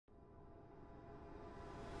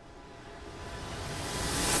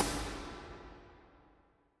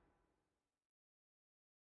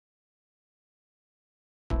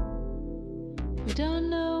We don't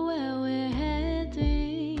know where we're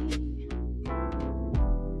heading.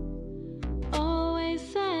 Always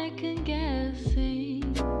second guessing.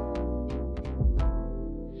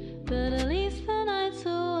 But at least the nights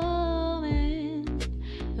are warm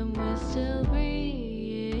and we're still breathing.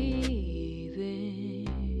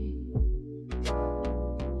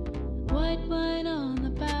 White wine on the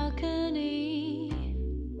balcony,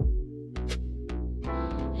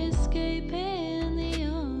 escaping the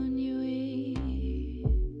ennui.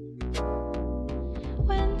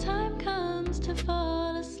 When time comes to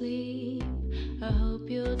fall asleep, I hope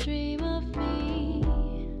you'll dream of me.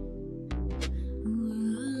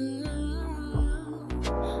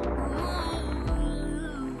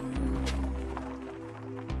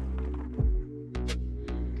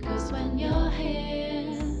 Cause when you're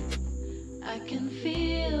here, I can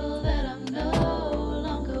feel that I'm no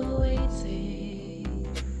longer waiting.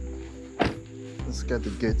 Let's get the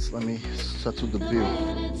gates. Let me settle the bill.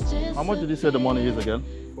 How much did you say the money is again?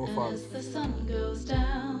 4-5. The sun goes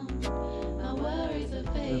down, my worries are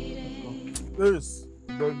fading. Yes.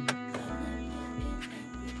 I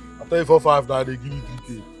tell you 4-5 now, they give me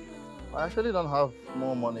 3K. I actually don't have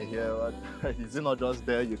more money here. Is it not just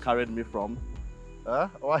there you carried me from? Huh?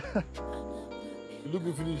 Why? You look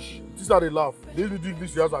me finish. This is how they laugh. They will do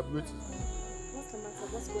this, you have to wait. What's the matter?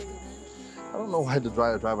 What's going on? I don't know why the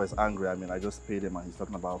driver is angry. I mean, I just paid him and he's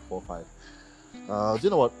talking about 4-5. Do you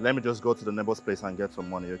know what? Let me just go to the neighbor's place and get some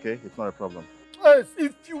money, okay? It's not a problem. Yes,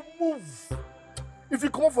 if you move, if you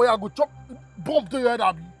come up for here, I go chop, bump to your head,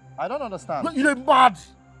 Abby. I don't understand. You're mad.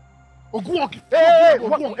 Ogunwoki. Hey,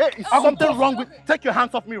 is something wrong with... Take your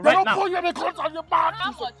hands off me right now. They don't call you, they call you mad.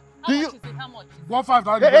 How much? Do How you... much is it? How much? 1-5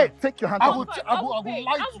 now. Hey, take your hands off me. I will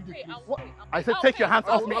lie to you. I said take your hands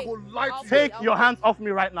off me. I will lie to you. Take your hands off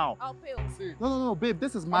me right now. I'll pay. No, babe,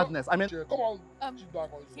 this is madness. I mean... Come on.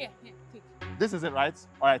 Here, take. This is it, right?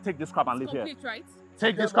 All right, take this crap and leave here. Complete, right?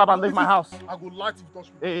 Take this crap and leave my house. I will lie to you, touch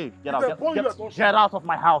me. Hey, get out. Get out of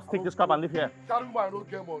my house. Take this crap and leave here. Carry my no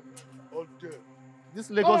game on. Okay.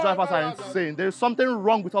 These Lagos drivers are insane. There is something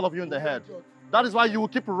wrong with all of you in the head. That is why you will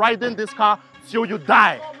keep riding this car till you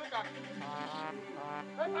die.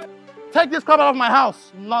 Take this crap out of my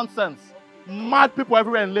house. Nonsense. Mad people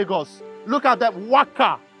everywhere in Lagos. Look at that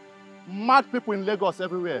waka. Mad people in Lagos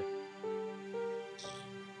everywhere.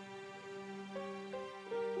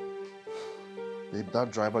 Babe,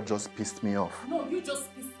 that driver just pissed me off. No, you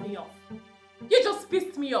just pissed me off. You just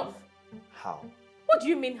pissed me off. How? What do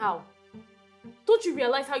you mean how? Don't you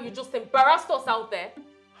realize how you just embarrassed us out there?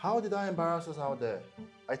 How did I embarrass us out there?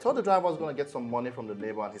 I told the driver I was going to get some money from the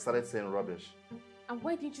neighbor and he started saying rubbish. And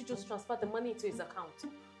why didn't you just transfer the money into his account?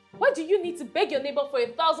 Why do you need to beg your neighbor for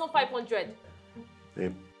 1,500?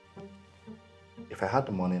 Babe, if I had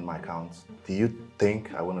the money in my account, do you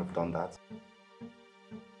think I wouldn't have done that?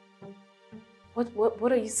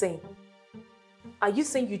 What are you saying? Are you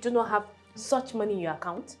saying you do not have such money in your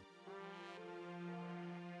account?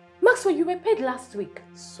 Maxwell, you were paid last week.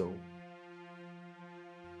 So?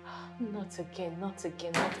 Not again, not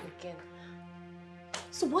again, not again.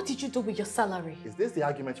 So what did you do with your salary? Is this the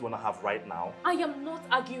argument you want to have right now? I am not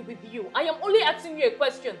arguing with you. I am only asking you a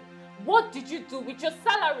question. What did you do with your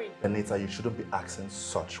salary? Benita, you shouldn't be asking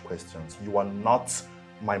such questions. You are not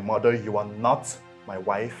my mother. You are not my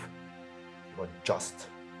wife. You are just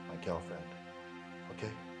my girlfriend.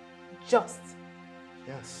 Okay? Just?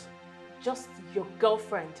 Yes. Just your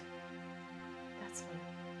girlfriend? That's fine.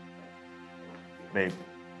 Babe,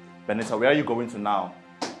 Benita, where are you going to now?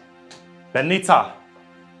 Benita!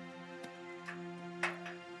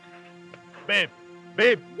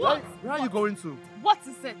 Babe, what? Where are you going to? What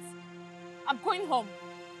is it? I'm going home.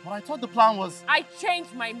 But I thought the plan was... I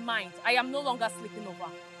changed my mind. I am no longer sleeping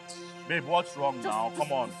over. Babe, what's wrong now?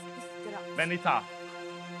 Come on. Just get out.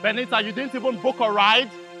 Benita, you didn't even book a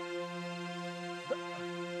ride?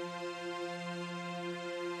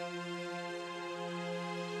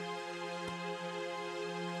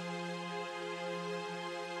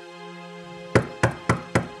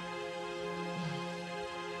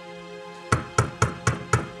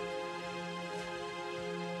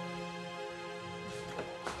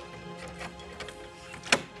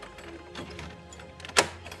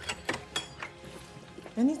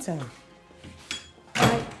 Anytime.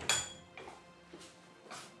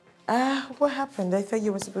 What happened? I thought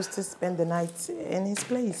you were supposed to spend the night in his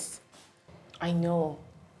place. I know,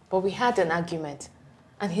 but we had an argument,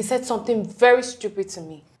 and he said something very stupid to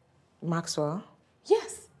me. Maxwell?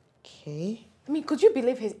 Yes. Okay. I mean, could you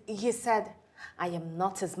believe he said, I am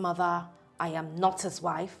not his mother, I am not his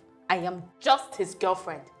wife, I am just his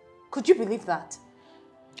girlfriend. Could you believe that?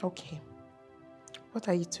 Okay. What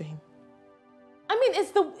are you to him? I mean,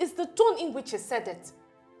 it's the tone in which he said it.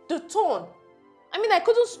 The tone. I mean, I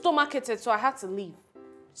couldn't stomach it, so I had to leave.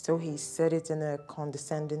 So he said it in a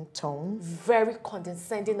condescending tone? Very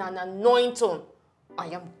condescending and annoying tone. I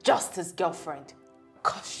am just his girlfriend.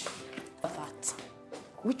 Gosh, that.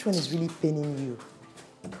 Which one is really paining you?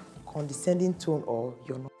 Condescending tone or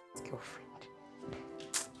you're not his girlfriend?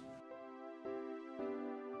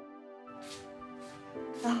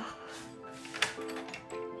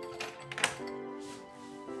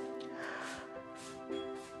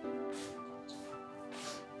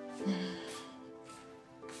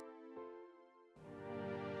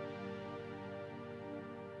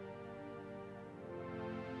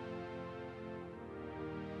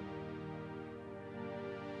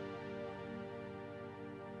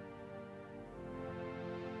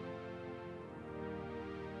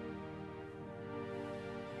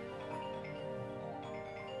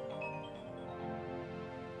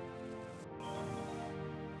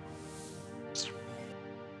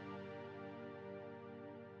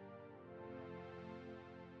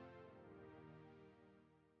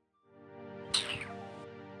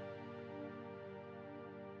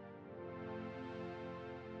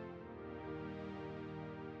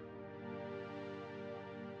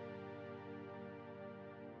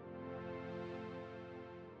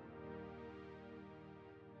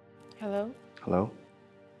 Hello? Hello?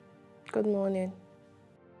 Good morning.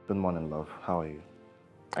 Good morning, love. How are you?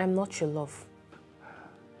 I'm not your love.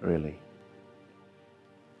 Really?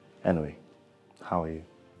 Anyway, how are you?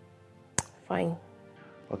 Fine.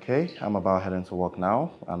 Okay, I'm about heading to work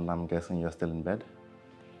now, and I'm guessing you're still in bed?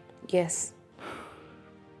 Yes.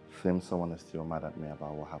 Seems someone is still mad at me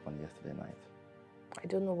about what happened yesterday night. I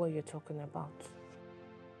don't know what you're talking about.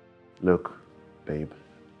 Look, babe,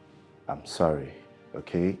 I'm sorry,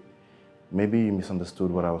 okay? Maybe you misunderstood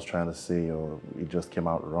what I was trying to say, or it just came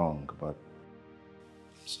out wrong, but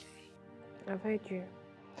I'm sorry. I've heard you.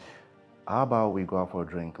 How about we go out for a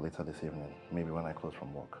drink later this evening, maybe when I close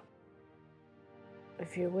from work?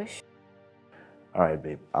 If you wish. All right,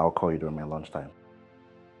 babe, I'll call you during my lunchtime.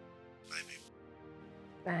 Bye, babe.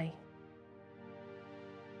 Bye.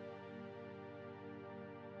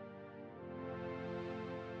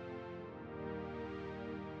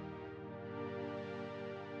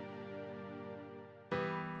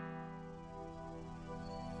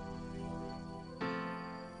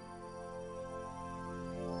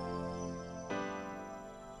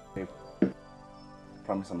 Babe, I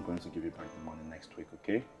promise I'm going to give you back the money next week,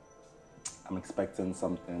 okay? I'm expecting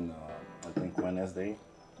something, I think Wednesday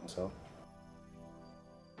or so.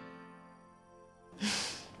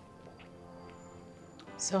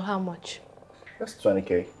 So how much? Just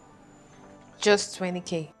 20K. Just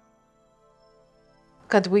 20K.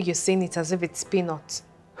 Look at the way you're saying it as if it's peanuts.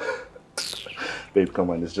 Babe, come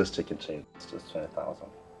on, it's just chicken change. It's just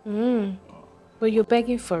 20,000. But you're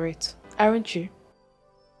begging for it, aren't you?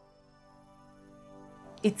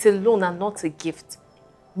 It's a loan and not a gift.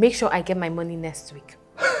 Make sure I get my money next week.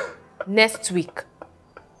 Next week.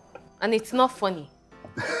 And it's not funny.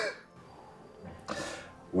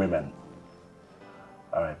 Women.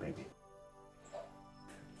 All right, baby.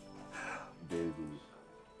 Baby.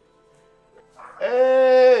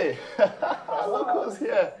 Hey! Look who's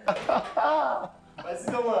here. My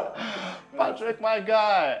cinema. Patrick, my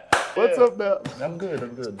guy. What's up now? I'm good.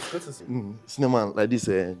 Good to see you. Cinnamon like this,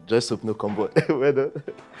 dress up no combo. Well done.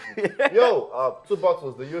 Yo, 2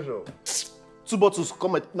 bottles, the usual. 2 bottles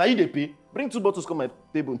come at now you they pay. Bring 2 bottles come at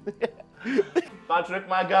table. Patrick,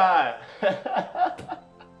 my guy.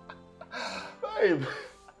 Babe.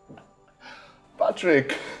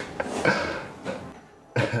 Patrick.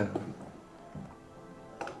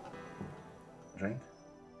 Drink.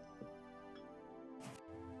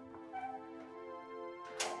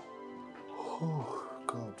 Oh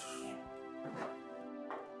God.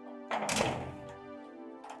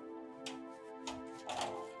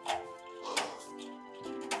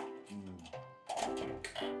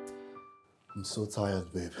 I'm so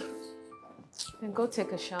tired, babe. Then go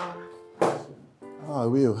take a shower. I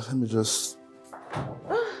will. Let me just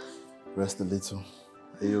rest a little.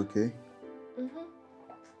 Are you okay?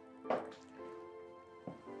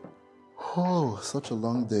 Oh, such a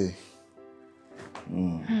long day.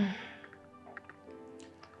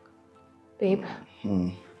 Babe,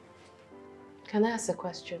 can I ask a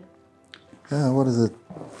question? Yeah, what is it?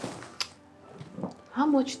 How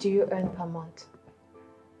much do you earn per month?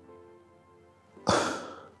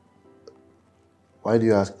 Why do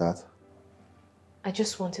you ask that? I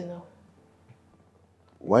just want to know.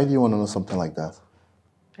 Why do you want to know something like that?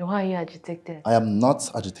 Why are you agitated? I am not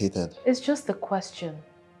agitated. It's just a question.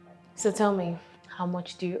 So tell me, how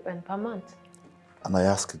much do you earn per month? And I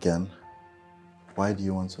ask again, why do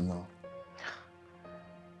you want to know?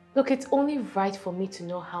 Look, it's only right for me to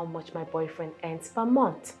know how much my boyfriend earns per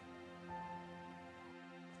month.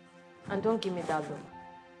 And don't give me that look.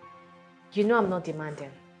 You know I'm not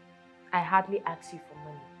demanding. I hardly ask you for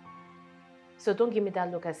money. So don't give me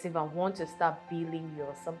that look as if I want to start billing you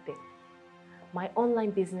or something. My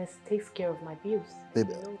online business takes care of my bills. Babe,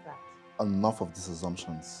 you know that. Enough of these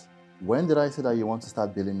assumptions. When did I say that you want to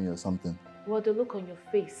start billing me or something? Well, the look on your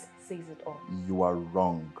face says it all. You are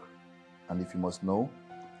wrong. And if you must know,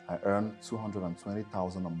 I earn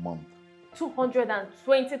 220,000 a month.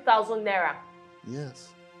 220,000 naira? Yes.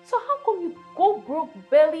 So how come you go broke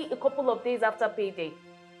barely a couple of days after payday?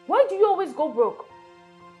 Why do you always go broke?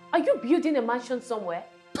 Are you building a mansion somewhere?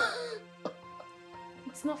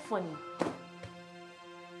 It's not funny.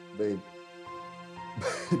 Babe.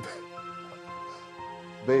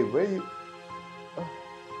 Babe, where you...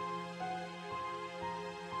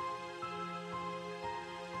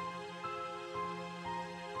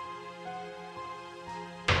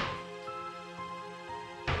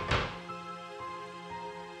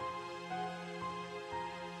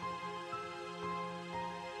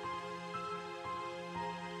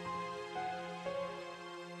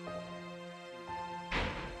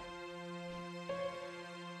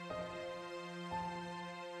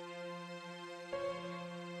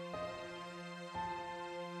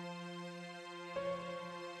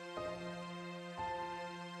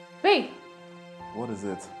 Babe! What is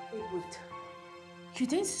it? Hey, Ruth. You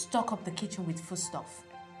didn't stock up the kitchen with food stuff.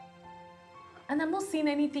 And I'm not seeing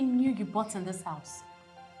anything new you bought in this house.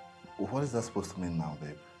 What is that supposed to mean now,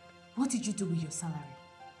 babe? What did you do with your salary?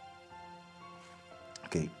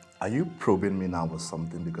 Okay, are you probing me now with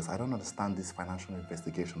something? Because I don't understand this financial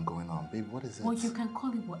investigation going on. Babe, what is it? Well, you can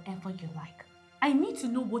call it whatever you like. I need to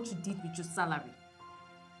know what you did with your salary.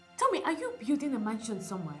 Tell me, are you building a mansion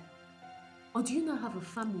somewhere? Or do you not have a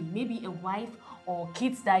family? Maybe a wife or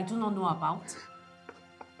kids that I do not know about?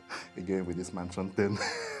 Again, with this mansion thing.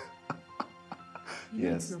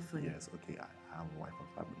 Yes, it's not funny. yes, okay, I have a wife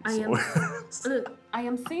and family. I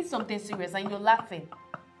am saying something serious and you're laughing.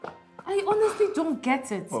 I honestly don't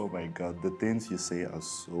get it. Oh my God, the things you say are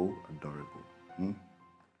so adorable. Hmm?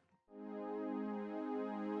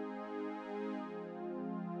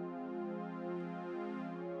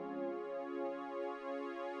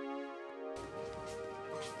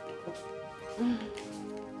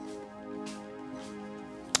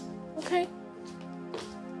 Okay.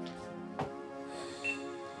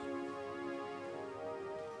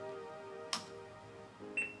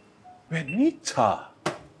 Benita!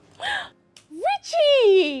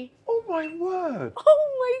 Richie! Oh my word! Oh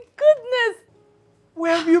my goodness!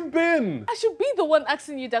 Where have you been? I should be the one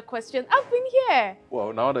asking you that question. I've been here.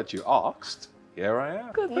 Well, now that you asked, here I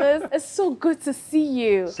am. Goodness, it's so good to see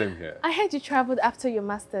you. Same here. I heard you traveled after your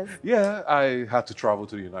master's. Yeah, I had to travel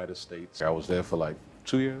to the United States. I was there for like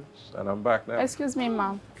 2 years, and I'm back now. Excuse me,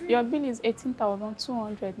 ma'am. Your bill is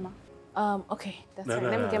 18,200, ma'am. Okay, that's fine.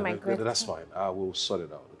 Let me get my grade. That's fine. I will sort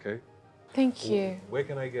it out, okay? Thank you. Where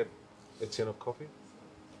can I get a tin of coffee?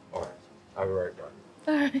 All right. I'll be right back.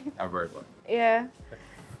 All right. I'll be right back. Yeah,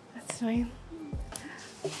 that's fine.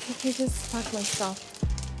 Let me just pack my stuff.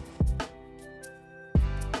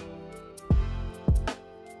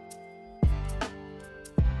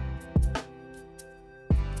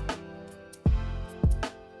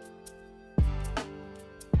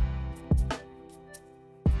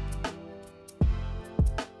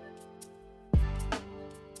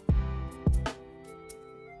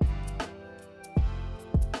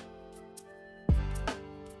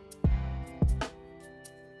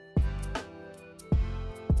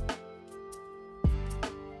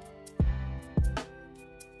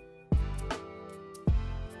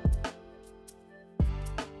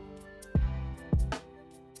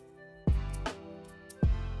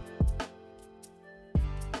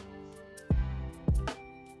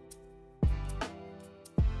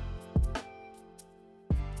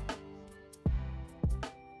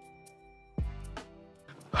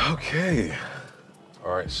 Okay.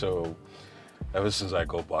 All right, so ever since I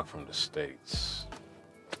go back from the States,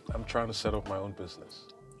 I'm trying to set up my own business.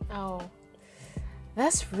 Oh,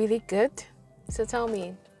 that's really good. So tell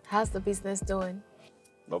me, how's the business doing?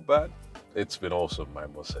 Not bad. It's been awesome, I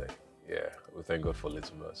must say. Yeah, we thank God for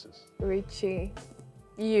little mercies. Richie,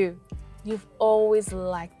 you've always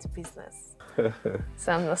liked business.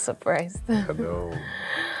 So I'm not surprised. I know.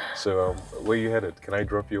 So, where you headed? Can I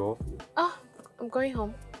drop you off? Oh, I'm going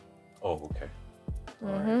home. Oh, okay.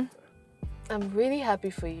 Right. I'm really happy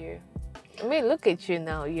for you. I mean, look at you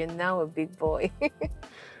now. You're now a big boy.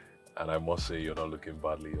 And I must say, you're not looking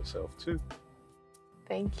badly yourself, too.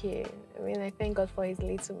 Thank you. I mean, I thank God for his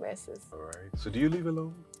little messes. All right. So do you live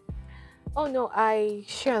alone? Oh no, I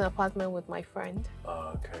share an apartment with my friend.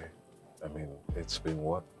 Okay. I mean, it's been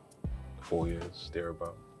what? 4 years,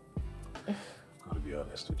 thereabout? Gotta be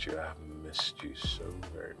honest with you, I have missed you so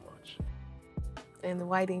very much. And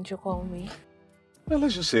why didn't you call me? Well,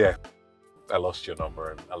 let's just say I lost your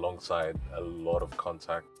number, and alongside a lot of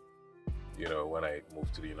contact, you know, when I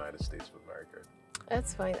moved to the United States of America.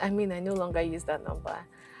 That's fine. I mean, I no longer use that number.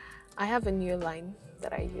 I have a new line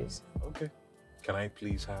that I use. Okay. Can I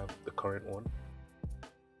please have the current one?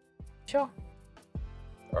 Sure.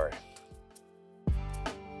 All right.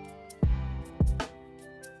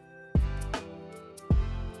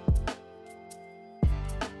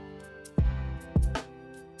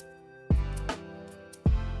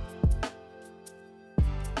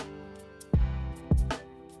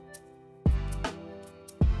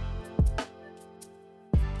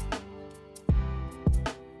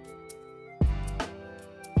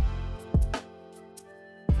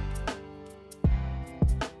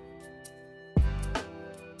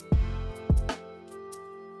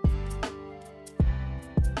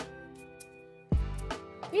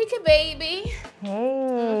 Rika, baby.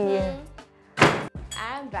 Hey.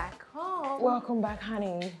 I'm back home. Welcome back,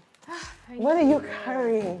 honey. What are you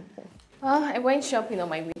carrying? Well, I went shopping on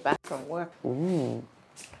my way back from work. Ooh.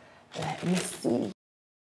 Let me see.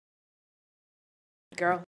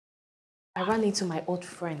 Girl, I ran into my old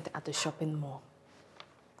friend at the shopping mall.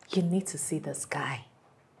 You need to see this guy.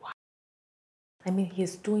 Wow. I mean,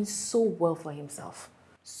 he's doing so well for himself.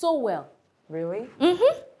 So well. Really?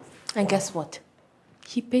 Mm-hmm. And guess what?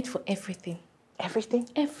 He paid for everything. Everything?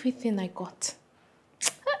 Everything I got.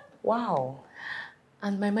 Wow.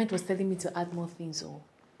 And my mind was telling me to add more things, oh.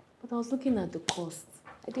 But I was looking at the cost.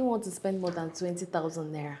 I didn't want to spend more than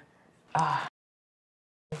 20,000 naira.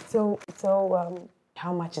 So,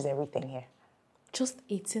 how much is everything here? Just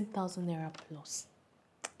 18,000 naira plus.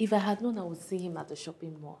 If I had known I would see him at the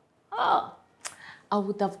shopping mall, I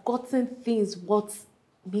would have gotten things worth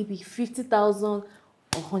maybe 50,000 or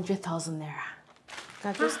 100,000 naira.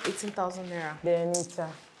 Now just 18,000 naira. Benita,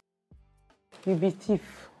 you be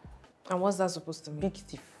thief. And what's that supposed to mean? Big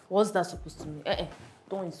thief. What's that supposed to mean?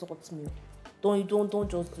 Don't insult me. Don't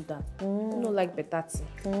just do that. I don't like better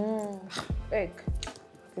thing. Beg.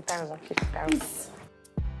 50,000, 50,000.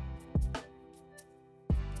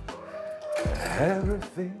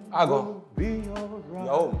 Everything will be alright.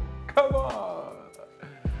 Yo. Come on.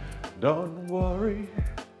 Don't worry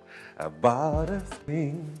about a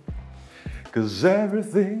thing, 'cause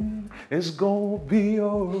everything is gonna be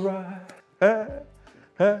alright.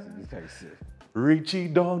 Richie,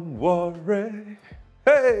 don't worry,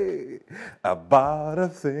 hey, about a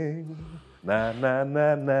thing. Na na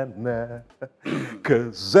na na na.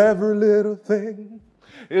 'Cause every little thing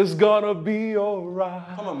is gonna be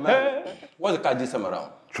alright. Come on, man. What's the card this time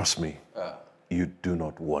around? Trust me, you do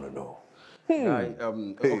not want to know.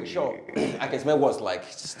 Okay, sure. I can smell what's like.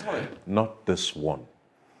 Story. Not this one.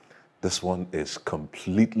 This one is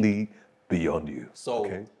completely beyond you. So,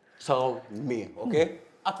 okay? tell me, okay?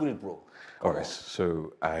 Act with it, bro. All right,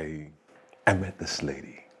 so I met this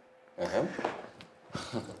lady.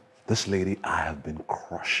 This lady I have been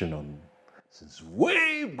crushing on since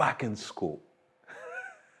way back in school.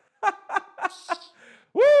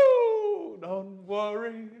 Woo! Don't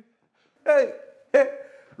worry. Hey,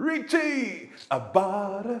 Richie,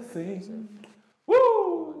 about a thing.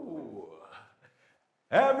 Woo!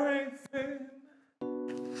 Everything.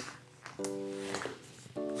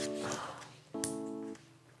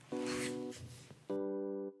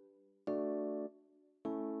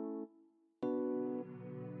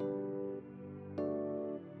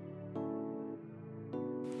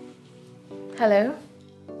 Hello?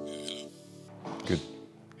 Good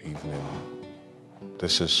evening.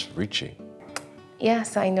 This is Richie.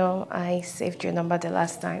 Yes, I know. I saved your number the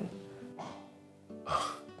last time.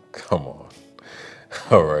 Come on.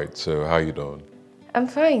 All right, so how you doing? I'm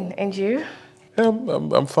fine. And you? Yeah,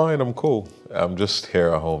 I'm fine, I'm cool. I'm just here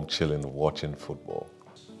at home chilling, watching football.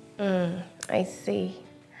 I see.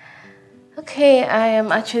 Okay, I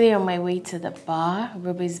am actually on my way to the bar,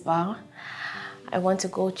 Ruby's bar. I want to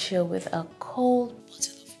go chill with a cold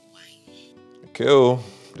bottle of wine. Cool.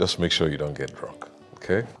 Just make sure you don't get drunk,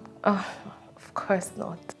 okay? Oh, of course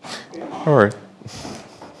not. All right.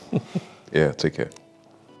 Yeah, take care.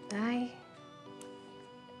 Bye.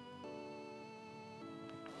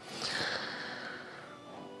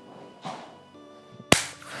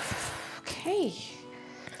 Okay.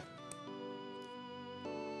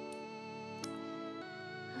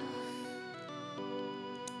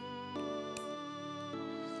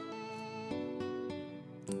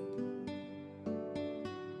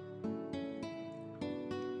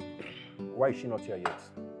 Why is she not here yet?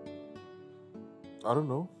 I don't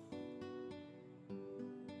know.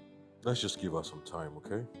 Let's just give her some time,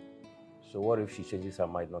 okay? So what if she changes her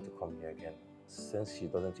mind not to come here again, since she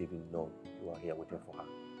doesn't even know you are here waiting for her?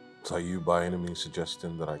 So are you by any means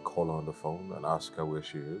suggesting that I call her on the phone and ask her where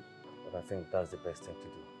she is? But I think that's the best thing to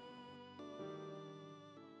do.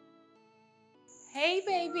 Hey,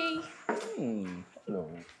 baby. Hello.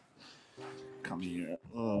 Come here.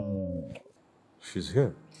 She's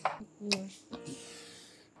here.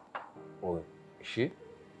 Oh, is she?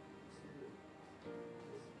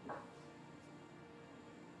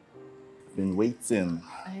 Been waiting.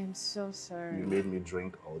 I am so sorry. You made me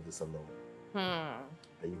drink all this alone. Are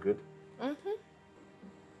you good? Mm-hmm.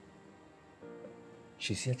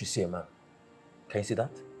 She's here to see a man. Can you see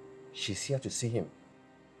that? She's here to see him.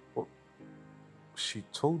 Well, she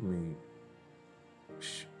told me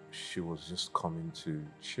she was just coming to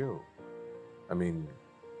chill. I mean,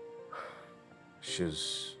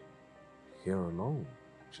 she's here alone.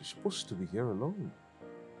 She's supposed to be here alone.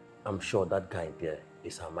 I'm sure that guy there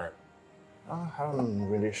is her man. I'm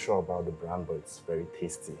really sure about the brand, but it's very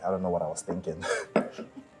tasty. I don't know what I was thinking.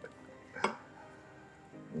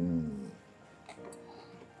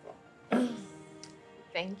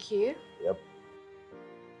 Thank you. Yep.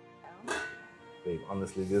 Babe,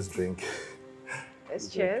 honestly, this drink... Let's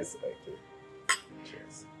cheers.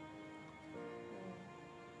 Cheers.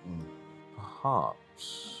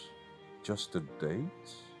 Perhaps just a date?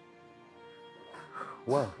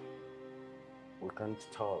 Well, we can't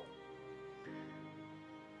tell.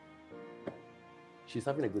 She's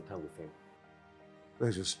having a good time with him.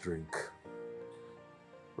 Let's just drink,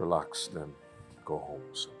 relax, then go home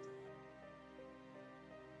or something.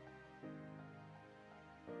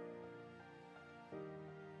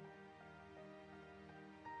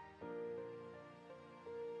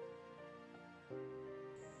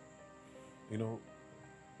 You know,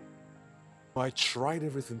 I tried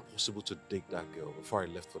everything possible to date that girl before I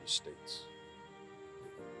left for the States.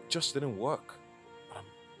 It just didn't work. But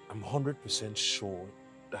I'm 100% sure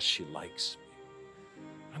that she likes me.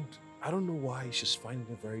 And I don't know why she's finding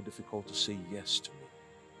it very difficult to say yes to me.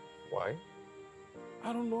 Why?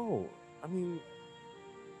 I don't know. I mean...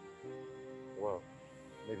 Well,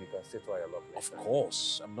 maybe you can say to her I love you. Of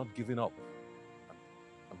course, I'm not giving up.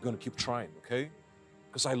 I'm going to keep trying, okay?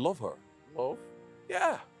 Because I love her. Love?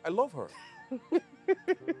 Yeah, I love her.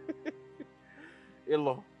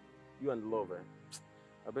 Hello, you and love, eh?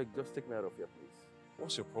 I beg, just take me out of here, please.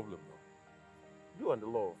 What's your problem, though? You and the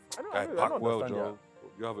love. I pack well, Joe.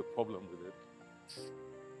 You have a problem with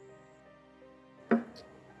it.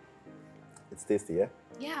 It's tasty, yeah?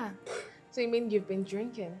 Yeah. So you mean you've been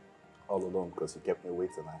drinking? All alone, because you kept me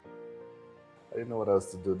waiting. I didn't know what else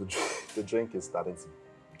to do. The drink is starting to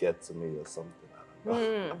get to me or something. I don't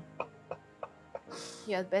know.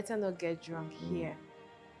 You had better not get drunk here.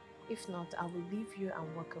 If not, I will leave you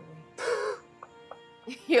and walk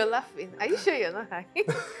away. You're laughing. Are you sure you're not high?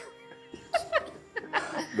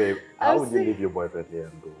 Babe, how would you leave your boyfriend here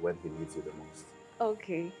and go when he needs you the most?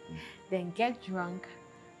 Okay. Then get drunk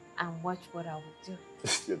and watch what I will do.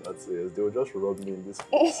 You're not serious. They will just rub me in this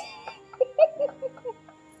place.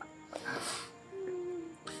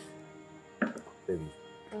 Baby.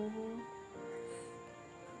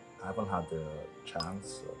 I haven't had the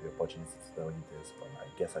chance or the opportunity to tell you this, but I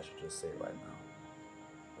guess I should just say it right now.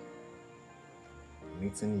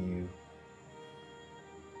 Meeting you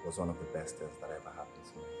was one of the best things that ever happened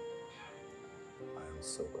to me. I am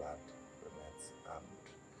so glad we met, and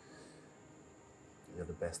you're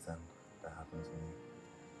the best thing that happened to me.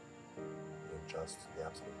 You're just the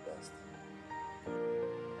absolute best.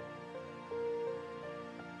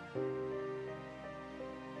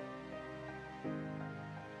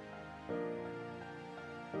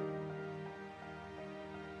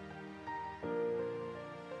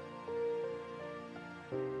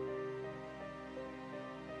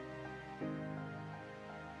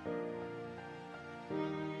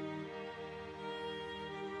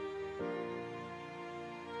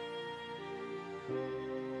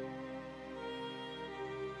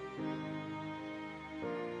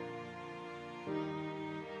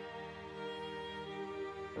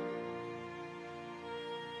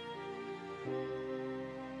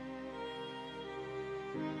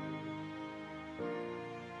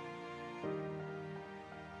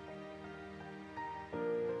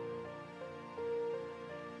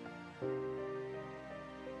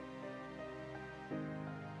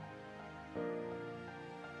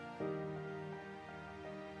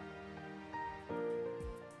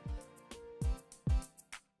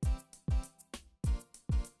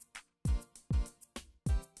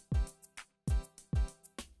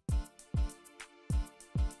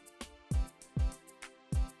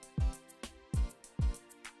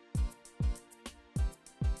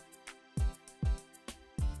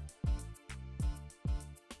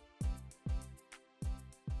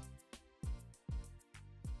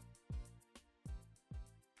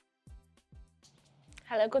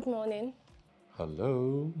 Hello, good morning.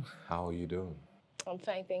 Hello, how are you doing? I'm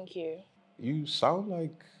fine, thank you. You sound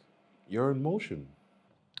like you're in motion.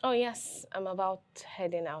 Oh, yes, I'm about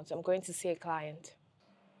heading out. I'm going to see a client.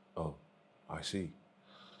 Oh, I see.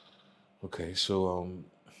 Okay, so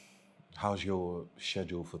how's your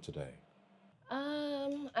schedule for today?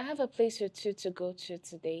 I have a place or two to go to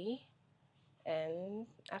today, and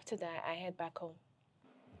after that, I head back home.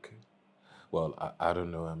 Okay. Well, I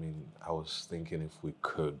don't know. I mean, I was thinking if we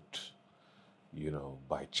could,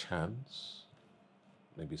 by chance,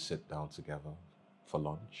 maybe sit down together for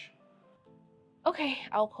lunch. Okay,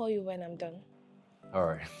 I'll call you when I'm done. All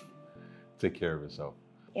right. Take care of yourself.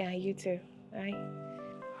 Yeah, you too. Bye.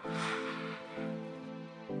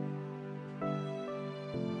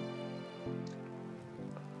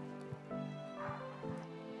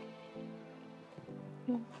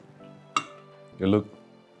 You look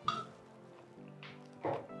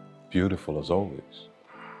beautiful as always.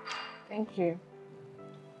 Thank you.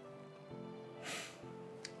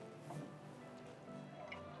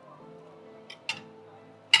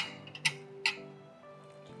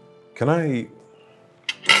 Can I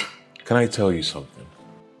tell you something?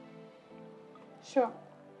 Sure.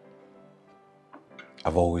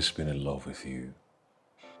 I've always been in love with you.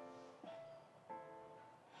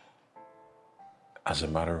 As a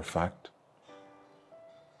matter of fact,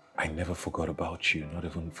 I never forgot about you, not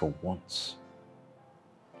even for once.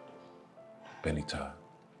 Benita,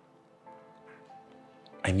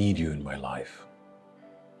 I need you in my life.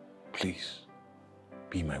 Please,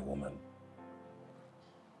 be my woman.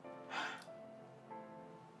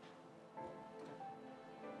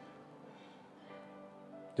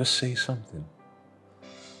 Just say something.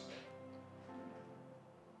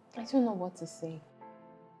 I don't know what to say.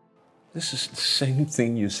 This is the same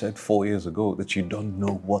thing you said 4 years ago, that you don't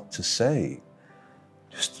know what to say.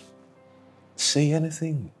 Just say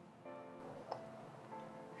anything.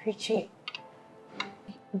 Richie, I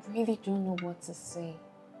really don't know what to say.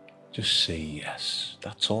 Just say yes,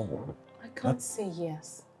 that's all. I can't say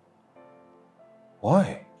yes.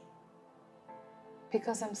 Why?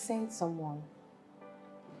 Because I'm seeing someone.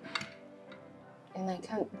 And I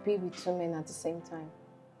can't be with two men at the same time.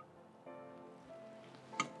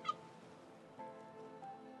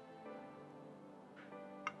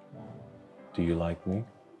 Do you like me?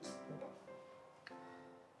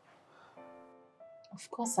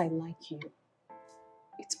 Of course I like you.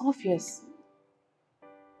 It's obvious.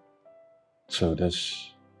 So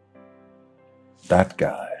that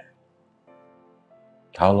guy,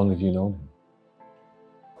 how long have you known him?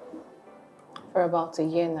 For about a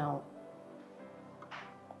year now.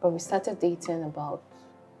 But we started dating about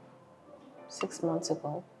 6 months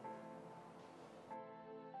ago.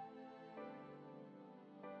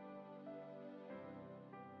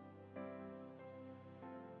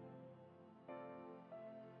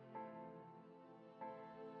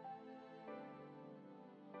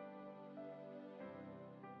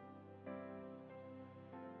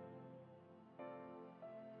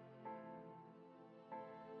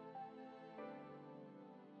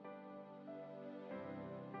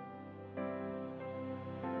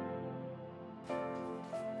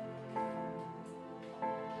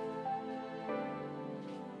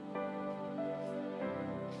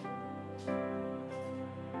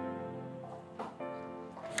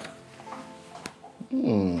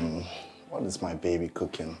 What is my baby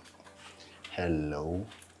cooking? Hello?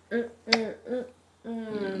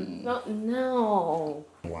 Not now.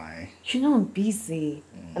 Why? You know I'm busy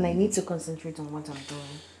and I need to concentrate on what I'm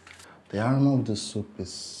doing. The aroma of the soup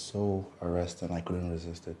is so arresting, I couldn't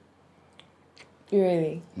resist it.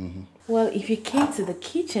 Really? Well, if you came to the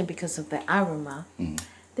kitchen because of the aroma,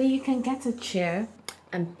 then you can get a chair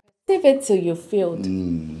and save it till you're filled.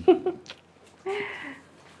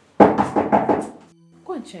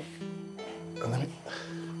 Go and check.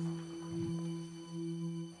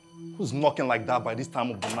 Who's knocking like that by this time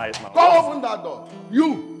of the night now? Go open that door.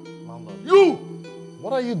 You! Landlord. You!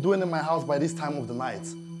 What are you doing in my house by this time of the night?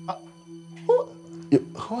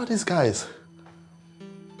 Who are these guys?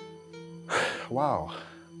 Wow.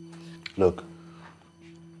 Look,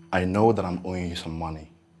 I know that I'm owing you some money.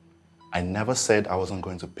 I never said I wasn't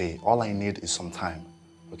going to pay. All I need is some time,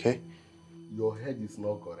 okay? Your head is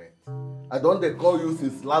not correct. I don't dey call you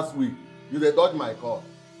since last week. You dey dodge my call.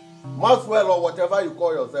 Maxwell or whatever you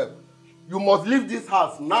call yourself. You must leave this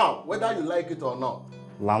house now, whether you like it or not.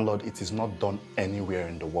 Landlord, it is not done anywhere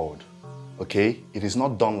in the world, okay? It is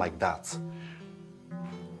not done like that.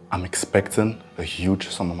 I'm expecting a huge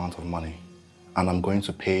sum amount of money, and I'm going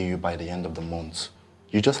to pay you by the end of the month.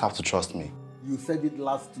 You just have to trust me. You said it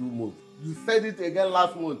last 2 months. You said it again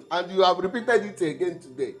last month, and you have repeated it again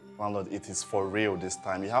today. Landlord, it is for real this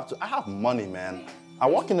time. You have to. I have money, man. I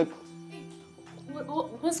work in the.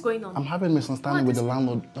 What's going on? I'm having a misunderstanding with the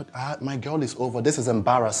landlord. Look, my girl is over. This is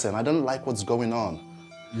embarrassing. I don't like what's going on.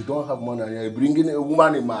 You don't have money and you're bringing a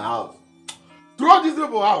woman in my house. Throw these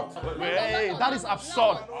people out! Hey, that is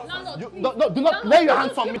absurd. Do not lay your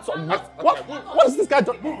hands on me. What is this guy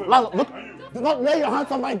doing? Landlord, look. Do not lay your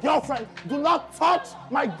hands on my girlfriend. Do not touch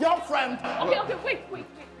my girlfriend. Okay, wait.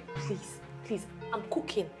 Please, I'm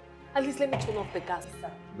cooking. At least let me turn off the gas.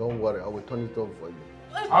 Don't worry, I will turn it off for you.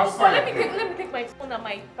 Let me take my phone and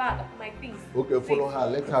my bag, my things. Okay, follow her.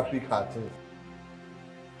 Let her pick her things.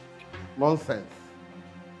 Nonsense.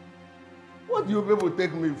 What do you people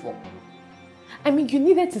take me for? I mean, you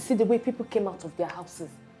needed to see the way people came out of their houses.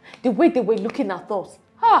 The way they were looking at us.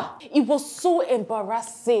 It was so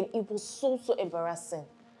embarrassing. It was so embarrassing.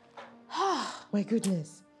 My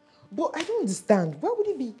goodness. But I don't understand. Why would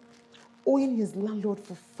he be owing his landlord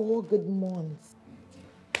for 4 good months?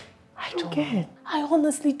 I don't get. I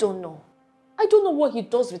honestly don't know. I don't know what he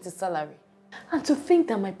does with his salary. And to think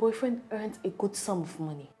that my boyfriend earns a good sum of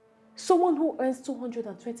money. Someone who earns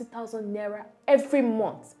 220,000 naira every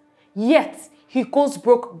month. Yet, he goes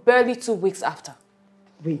broke barely 2 weeks after.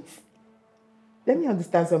 Wait. Let me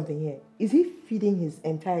understand something here. Is he feeding his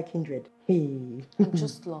entire kindred? Hey. I'm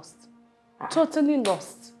just lost. Totally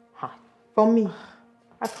lost. For me,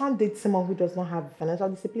 I can't date someone who does not have financial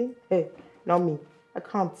discipline. Hey, not me. I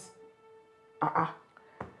can't.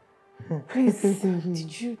 Please,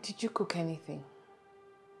 did you cook anything?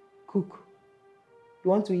 Cook? You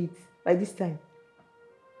want to eat? Like this time?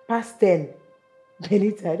 Past 10.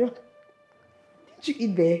 Benita, didn't you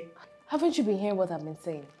eat there? Haven't you been hearing what I've been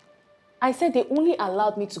saying? I said they only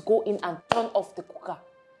allowed me to go in and turn off the cooker.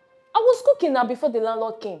 I was cooking now before the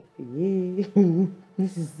landlord came. Yeah.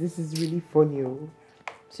 This is really funny. Oh.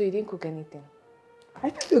 So you didn't cook anything?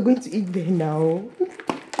 I thought you were going to eat there now.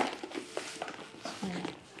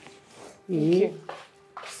 Thank you.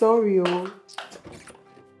 Sorry, oh.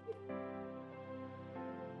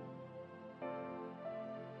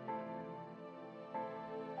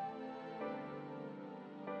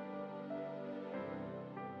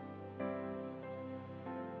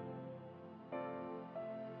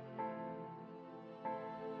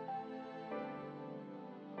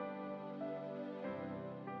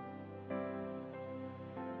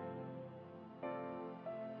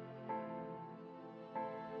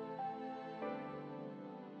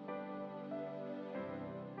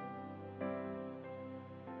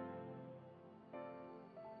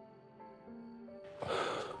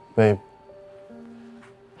 Babe.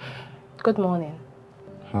 Good morning.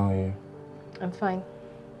 How are you? I'm fine.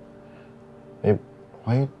 Babe,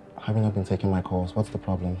 why have you not been taking my calls? What's the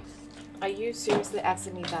problem? Are you seriously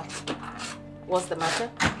asking me that? What's the matter?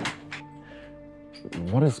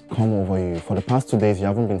 What has come over you? For the past 2 days, you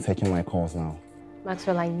haven't been taking my calls now.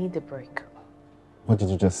 Maxwell, I need a break. What did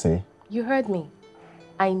you just say? You heard me.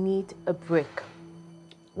 I need a break.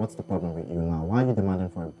 What's the problem with you now? Why are you demanding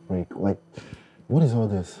for a break? Like, what is all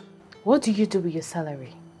this? What do you do with your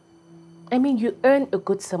salary? I mean, you earn a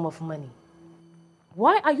good sum of money.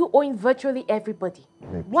 Why are you owing virtually everybody?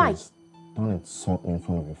 Babe, why? Please, don't insult me in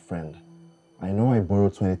front of your friend. I know I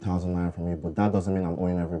borrowed 20,000 naira from you, but that doesn't mean I'm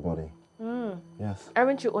owing everybody. Yes.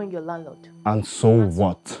 Aren't you owing your landlord? And so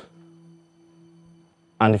what?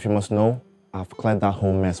 And if you must know, I've cleared that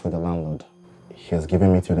whole mess with the landlord. He has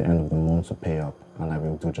given me till the end of the month to pay up, and I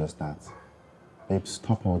will do just that. Babe,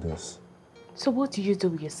 stop all this. So what do you do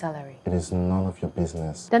with your salary? It is none of your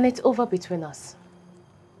business. Then it's over between us.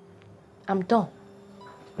 I'm done.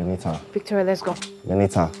 Benita. Victoria, let's go.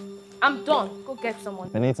 Benita. I'm done. Go get someone.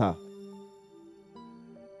 Benita.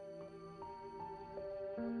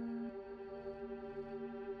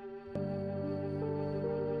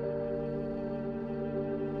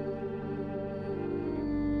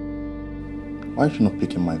 Why is she not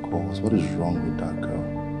picking my calls? What is wrong with that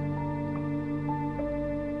girl?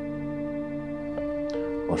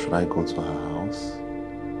 Or should I go to her house?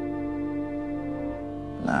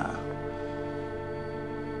 Nah.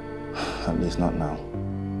 At least not now.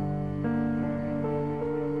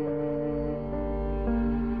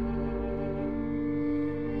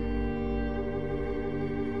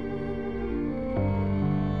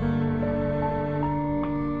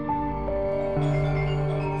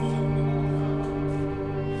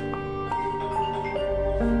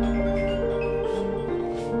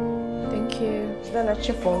 That's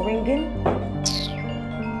your phone ringing?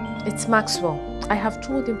 It's Maxwell. I have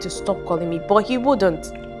told him to stop calling me, but he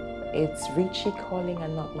wouldn't. It's Richie calling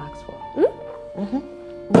and not Maxwell.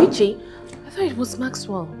 Richie? I thought it was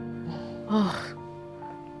Maxwell. Oh,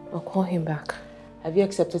 I'll call him back. Have you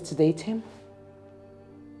accepted to date him?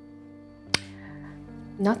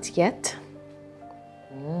 Not yet.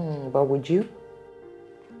 But would you?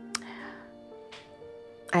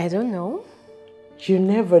 I don't know. You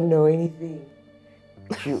never know anything.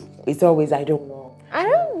 It's always, I don't know. I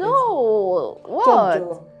don't know. What? Talk,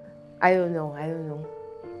 Joe. I don't know. I don't know.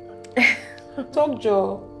 Talk,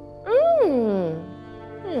 Joe.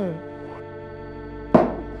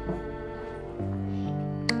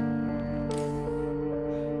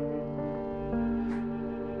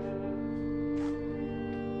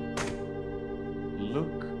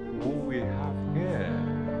 Look what we have here.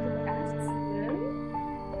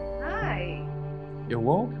 Hi. You're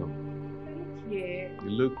welcome. Thank you. You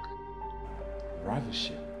look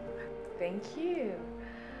ravishing. Thank you.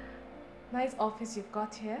 Nice office you've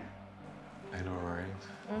got here. I know, right?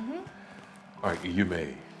 All right, you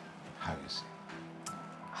may have your seat.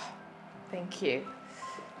 Thank you.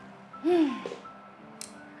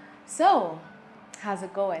 So, how's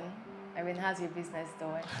it going? I mean, how's your business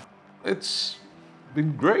doing? It's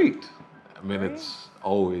been great. I mean, it's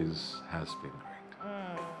always has been great.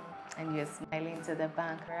 And you're smiling to the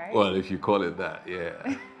bank, right? Well, if you call it that,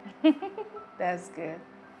 yeah. That's good.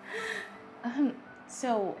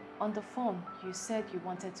 So, on the phone, you said you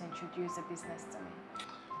wanted to introduce a business to me.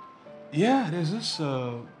 Yeah, there's this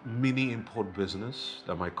mini import business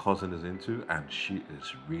that my cousin is into, and she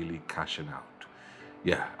is really cashing out.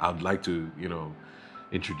 Yeah, I'd like to,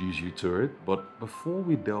 introduce you to it. But before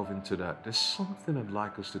we delve into that, there's something I'd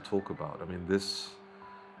like us to talk about. I mean, this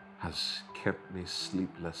has kept me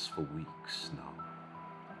sleepless for weeks now.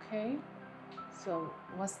 Okay. So,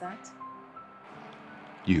 what's that?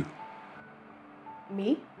 You.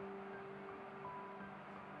 Me?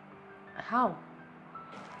 How?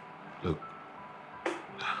 Look,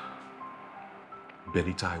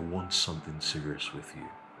 Benita, I want something serious with you.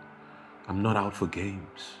 I'm not out for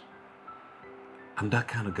games. I'm that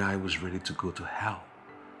kind of guy who's ready to go to hell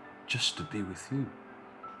just to be with you.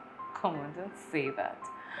 Come on, don't say that.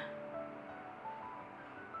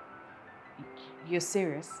 You're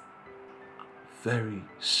serious? Very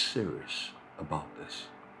serious about this.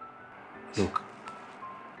 Look,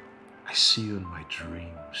 I see you in my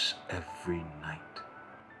dreams every night.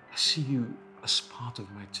 I see you as part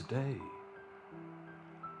of my today,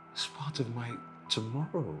 as part of my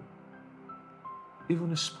tomorrow,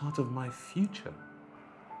 even as part of my future.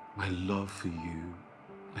 My love for you,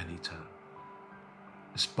 Benita,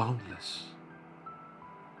 is boundless.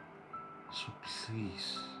 So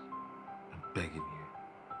please, I'm begging you,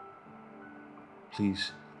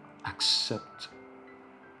 please accept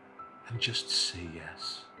and just say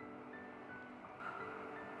yes.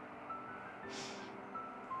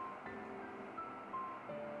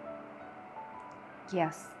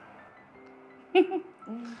 Yes.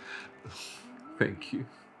 Thank you.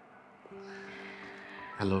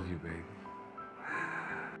 I love you, baby.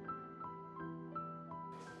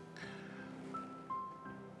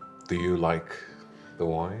 Do you like the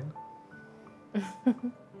wine?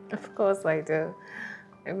 Of course I do.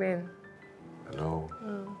 I mean... I know.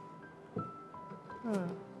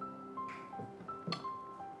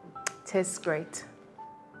 Tastes great.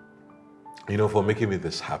 For making me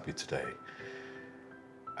this happy today,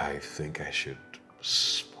 I think I should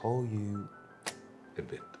spoil you a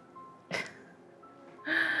bit.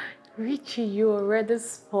 Richie, you're already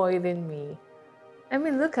spoiling me. I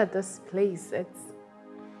mean, look at this place.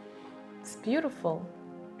 It's beautiful.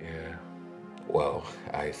 Yeah. Well,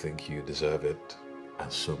 I think you deserve it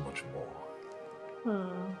and so much more.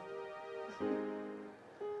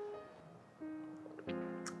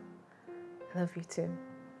 I love you too.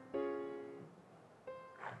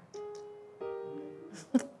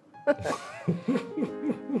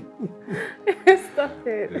 Stop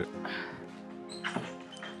it. Yeah.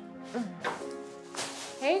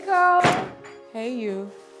 Hey girl. Hey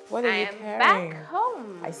you. What are you carrying? I am back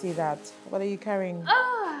home. I see that. What are you carrying?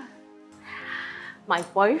 My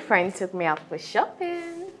boyfriend took me out for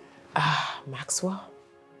shopping. Maxwell?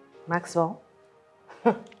 Maxwell?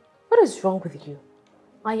 What is wrong with you?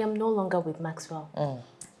 I am no longer with Maxwell.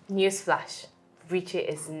 Newsflash. Richie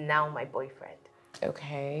is now my boyfriend.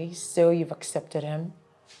 Okay, so you've accepted him?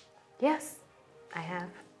 Yes, I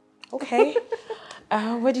have. Okay.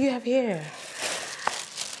 What do you have here?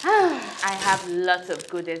 I have lots of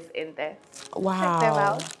goodies in there. Wow. Check them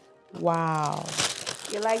out. Wow.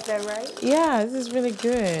 You like that, right? Yeah, this is really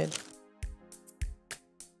good.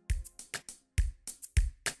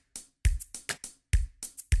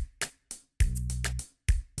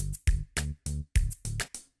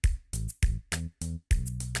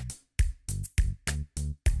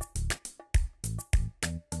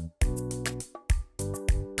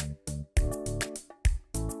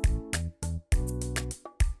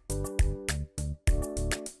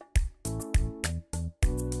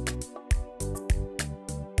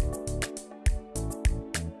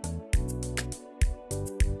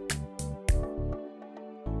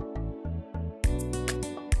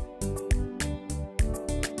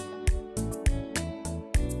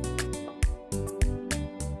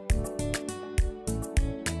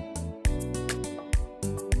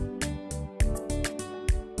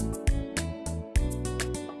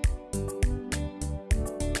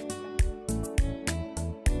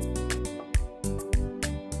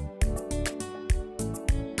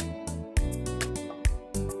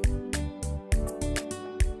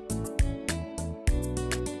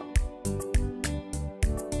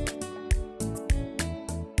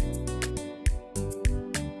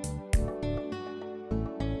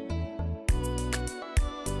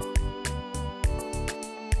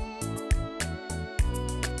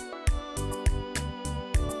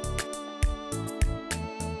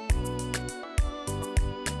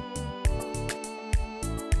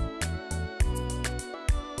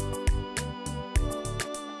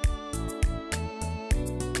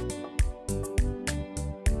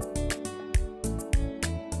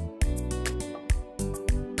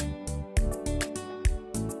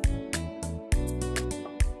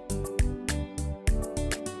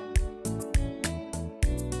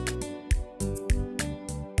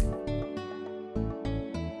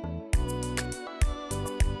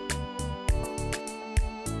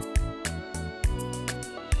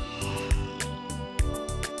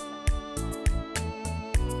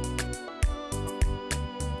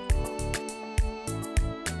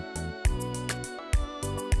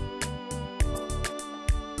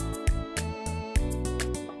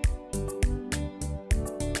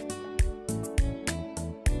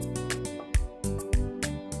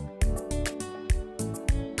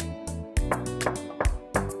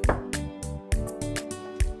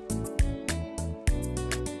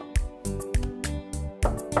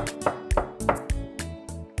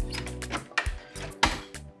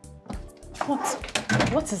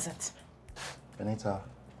 What is it? Benita,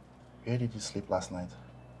 where did you sleep last night?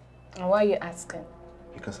 And why are you asking?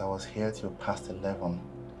 Because I was here till past 11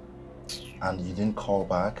 and you didn't call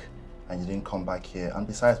back and you didn't come back here. And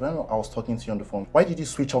besides, when I was talking to you on the phone, why did you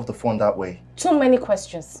switch off the phone that way? Too many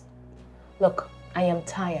questions. Look, I am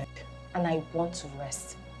tired and I want to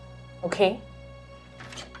rest. Okay?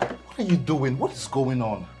 What are you doing? What is going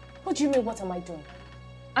on? What do you mean, what am I doing?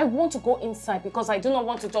 I want to go inside because I do not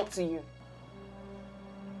want to talk to you.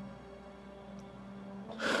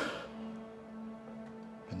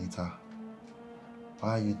 Benita,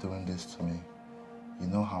 why are you doing this to me? You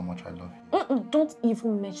know how much I love you. Don't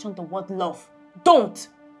even mention the word love. Don't!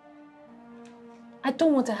 I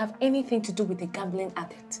don't want to have anything to do with a gambling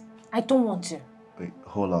addict. I don't want to. Wait,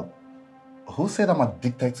 hold up. Who said I'm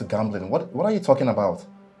addicted to gambling? What are you talking about?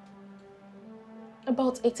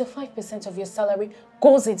 About 85% of your salary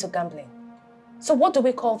goes into gambling. So what do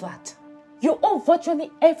we call that? You owe virtually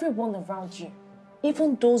everyone around you.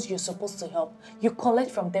 Even those you're supposed to help, you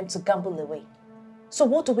collect from them to gamble away. So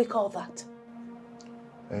what do we call that?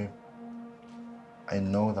 Hey, I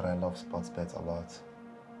know that I love sports bets a lot,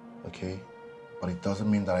 okay? But it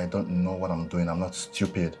doesn't mean that I don't know what I'm doing. I'm not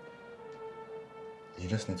stupid. You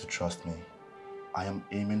just need to trust me. I am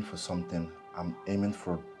aiming for something. I'm aiming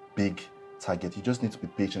for a big target. You just need to be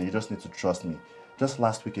patient. You just need to trust me. Just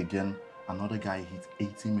last week again, another guy hit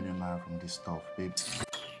 80 million naira from this stuff, babe.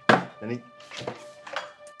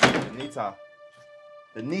 Benita.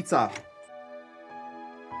 Benita.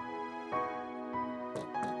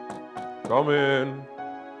 Come in.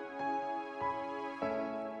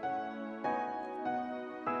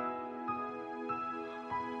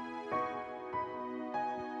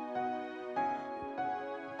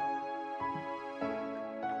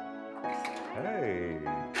 Hey.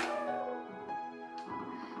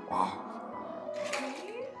 Wow.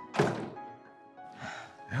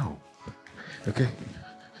 Oh. Okay.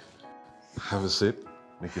 Have a sit.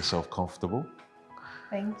 Make yourself comfortable.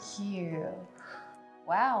 Thank you.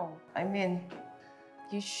 Wow. I mean,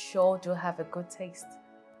 you sure do have a good taste.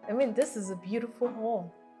 I mean, this is a beautiful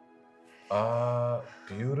home.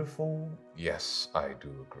 Beautiful? Yes, I do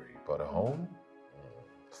agree. But a home?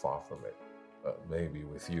 Far from it. Maybe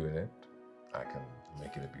with you in it, I can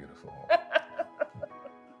make it a beautiful home.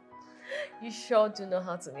 You sure do know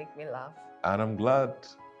how to make me laugh. And I'm glad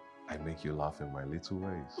I make you laugh in my little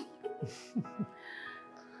ways.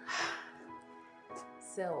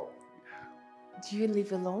 So, do you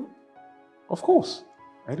live alone? Of course,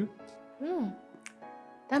 I do.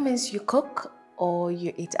 That means you cook or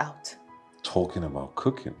you eat out? Talking about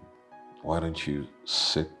cooking, why don't you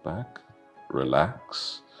sit back,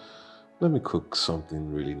 relax? Let me cook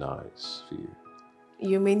something really nice for you.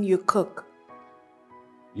 You mean you cook?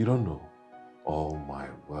 You don't know? Oh my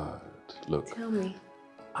word. Look. Tell me.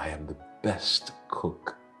 I am the best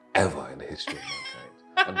cook ever in the history of mankind.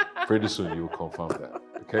 And pretty soon you'll confirm that,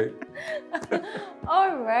 okay?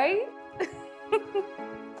 All right.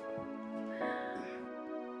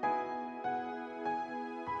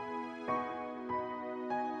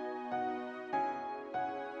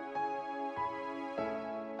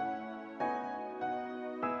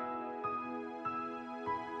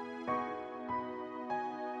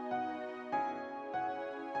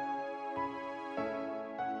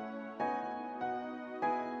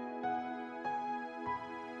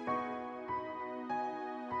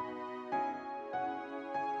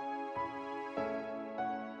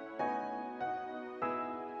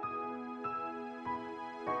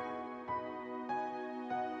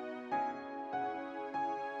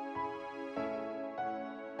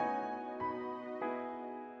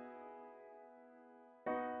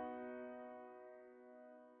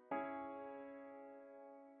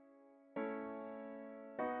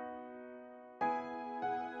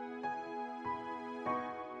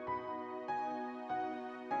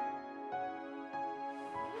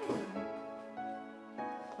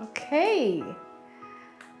 Okay.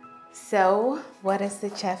 So, what is the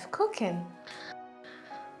chef cooking?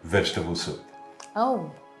 Vegetable soup.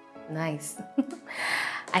 Oh, nice.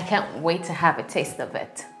 I can't wait to have a taste of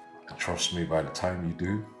it. Trust me, by the time you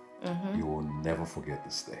do, you will never forget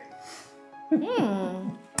this day.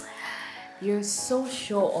 You're so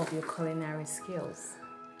sure of your culinary skills.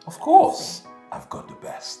 Of course, I've got the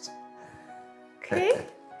best. Okay.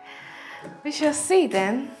 We shall see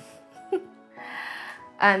then.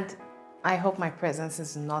 And I hope my presence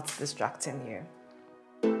is not distracting you,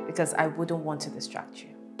 because I wouldn't want to distract you.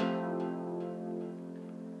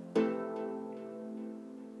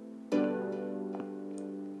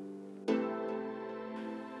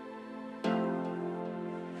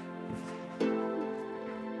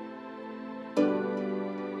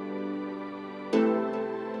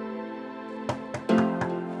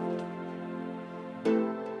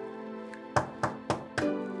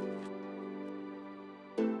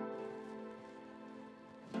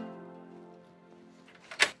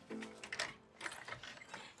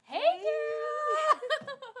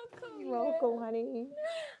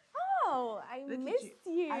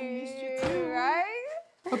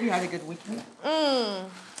 hope you had a good weekend.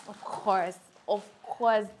 Of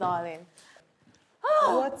course, darling.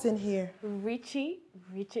 What's in here? Richie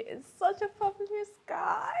is such a fabulous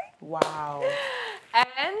guy. Wow.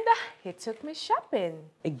 And he took me shopping.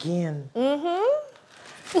 Again?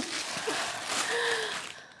 Mm-hmm.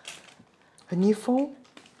 A new phone?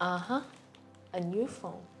 Uh-huh. A new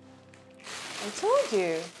phone. I told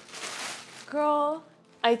you. Girl,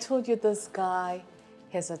 I told you this guy.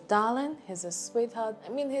 He's a darling, he's a sweetheart. I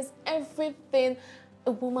mean, he's everything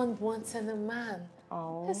a woman wants in a man.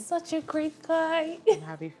 Oh. He's such a great guy. I'm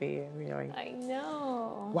happy for you, really. I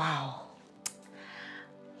know. Wow.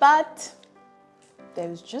 But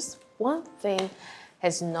there's just one thing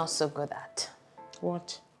he's not so good at.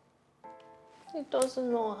 What? He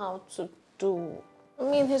doesn't know how to do. I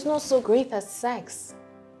mean, he's not so great at sex.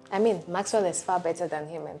 I mean, Maxwell is far better than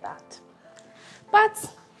him in that.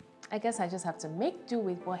 But I guess I just have to make do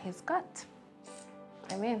with what he's got.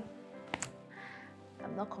 I mean,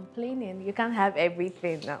 I'm not complaining. You can't have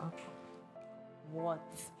everything now. What?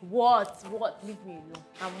 Leave me alone.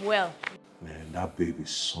 I'm well. Man, that baby's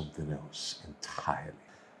something else entirely.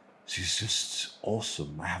 She's just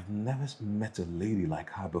awesome. I have never met a lady like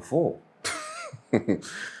her before.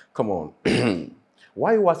 Come on.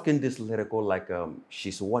 Why are you asking this lyrical like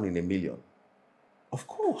she's 1 in a million? Of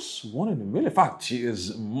course, 1 in a million. In fact, she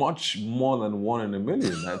is much more than 1 in a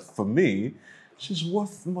million. And for me, she's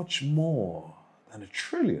worth much more than 1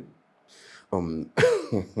 trillion.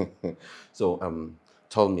 So,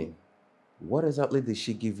 tell me, what exactly did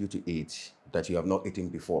she give you to eat that you have not eaten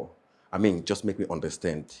before? I mean, just make me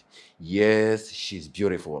understand. Yes, she's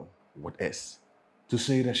beautiful. What else? To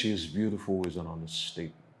say that she is beautiful is an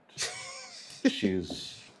understatement. She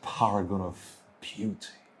is paragon of beauty.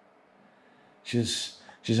 She's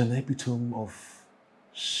an epitome of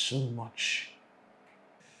so much.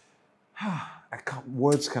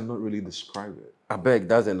 Words cannot really describe it. I beg,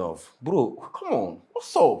 that's enough. Bro, come on.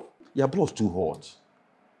 What's up? Your blood's too hot.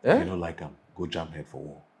 Eh? You know, like go jam head for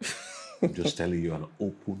war. I'm just telling you an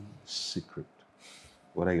open secret.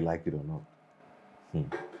 Whether you like it or not.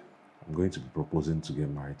 I'm going to be proposing to get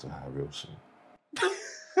married to her real soon.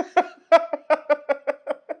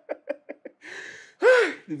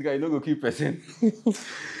 This guy no go keep person.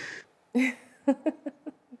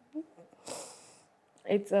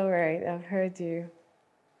 It's all right. I've heard you.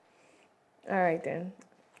 All right, then.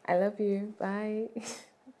 I love you. Bye.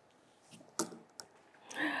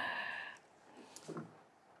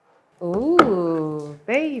 Ooh,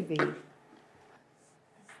 baby.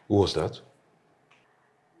 Who was that?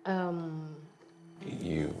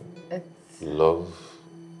 You love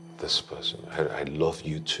this person. I love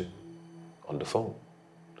you too. On the phone.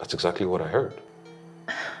 That's exactly what I heard.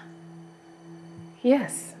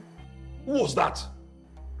 Yes. Who was that?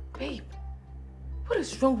 Babe, what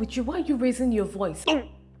is wrong with you? Why are you raising your voice? Don't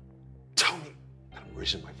tell me that I'm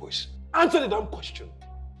raising my voice. Answer the damn question.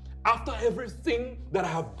 After everything that I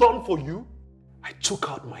have done for you, I took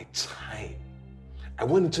out my time. I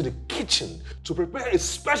went into the kitchen to prepare a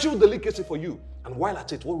special delicacy for you. And while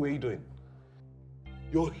at it, what were you doing?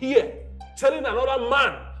 You're here telling another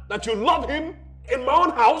man that you love him in my own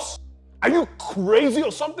house? Are you crazy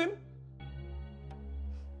or something?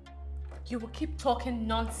 You will keep talking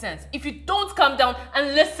nonsense if you don't calm down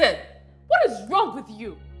and listen. What is wrong with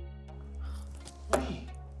you? Me?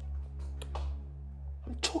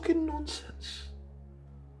 I'm talking nonsense.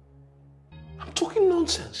 I'm talking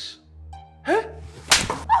nonsense. Huh?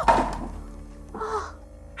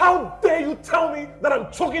 How dare you tell me that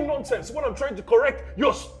I'm talking nonsense when I'm trying to correct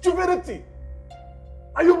your stupidity?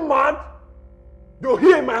 Are you mad? You're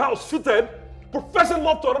here in my house, seated, professing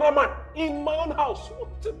love to another man in my own house.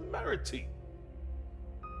 What temerity.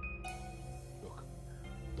 Look,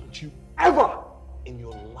 don't you ever in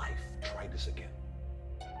your life try this again.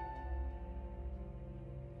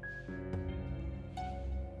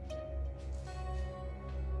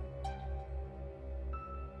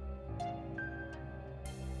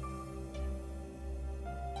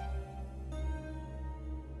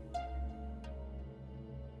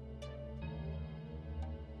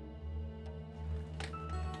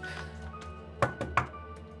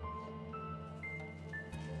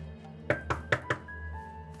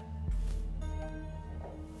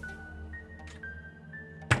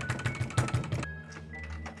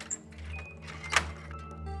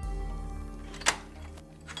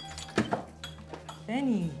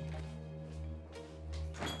 Benny.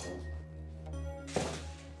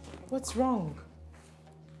 What's wrong?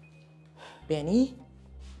 Benny?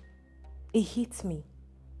 It hit me.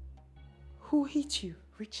 Who hit you?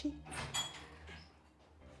 Richie?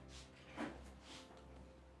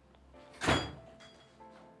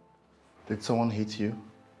 Did someone hit you?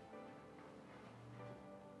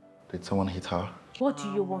 Did someone hit her? What do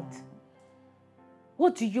you want?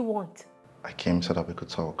 What do you want? I came so that we could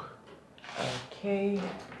talk. Okay.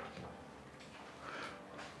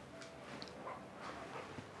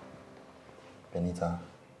 Benita,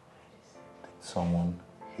 did someone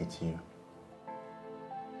hit you?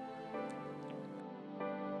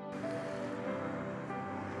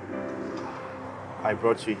 I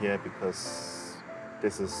brought you here because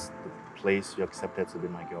this is the place you accepted to be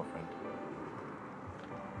my girlfriend.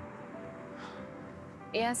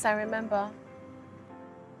 Yes, I remember.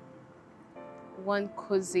 One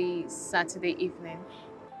cozy Saturday evening.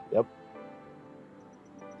 Yep.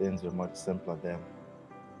 Things were much simpler then.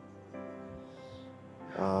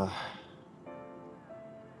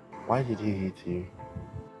 Why did he hit you?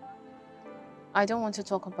 I don't want to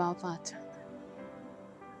talk about that.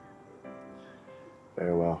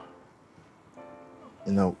 Very well.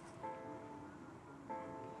 You know,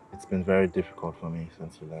 it's been very difficult for me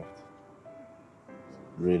since you left.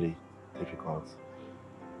 Really difficult.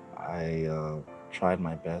 I tried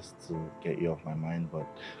my best to get you off my mind, but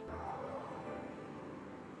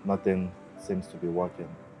nothing seems to be working.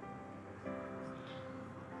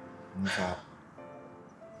 Nita,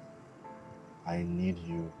 I need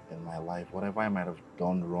you in my life. Whatever I might have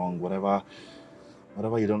done wrong, whatever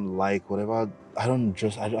you don't like, whatever, I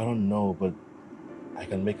don't know, but I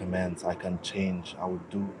can make amends, I can change, I would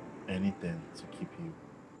do anything to keep you.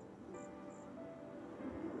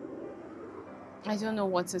 I don't know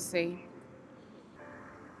what to say.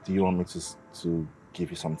 Do you want me to give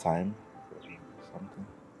you some time? Something?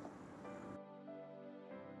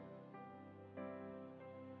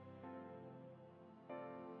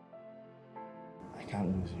 I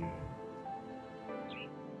can't lose you.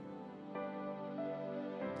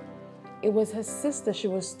 It was her sister she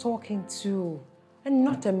was talking to, and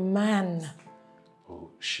not a man. Oh,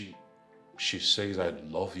 she says I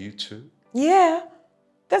love you too? Yeah,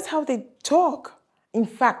 that's how they talk. In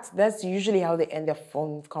fact, that's usually how they end their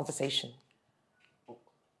phone conversation.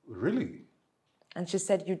 Really? And she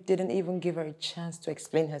said you didn't even give her a chance to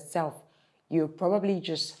explain herself. You probably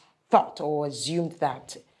just thought or assumed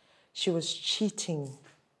that she was cheating.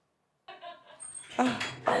 I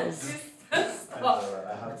had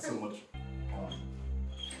so much fun.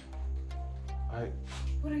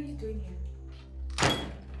 What are you doing here?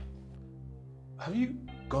 Have you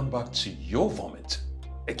gone back to your vomit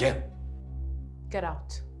again? Get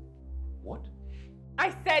out. What?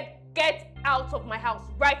 I said get out of my house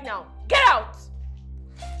right now. Get out!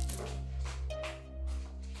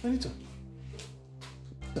 Benita.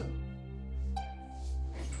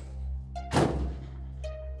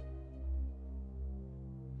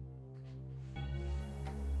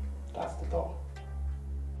 That's the door.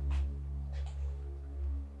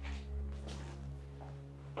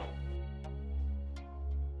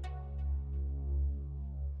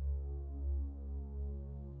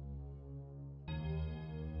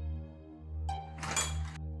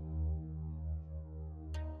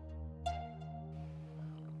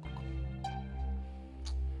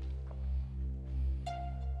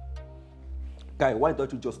 Guy, why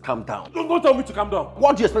don't you just calm down? Don't tell me to calm down.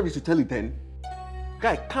 What do you expect me to tell you then?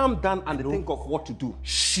 Guy, calm down and think of what to do.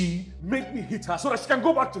 She made me hit her so that she can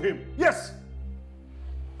go back to him. Yes.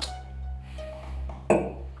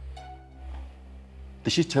 Did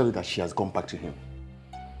she tell you that she has gone back to him?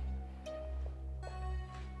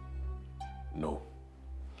 No.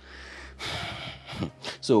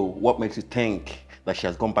 So what makes you think that she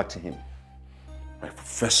has gone back to him? My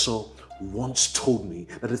professor once told me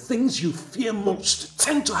that the things you fear most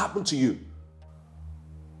tend to happen to you.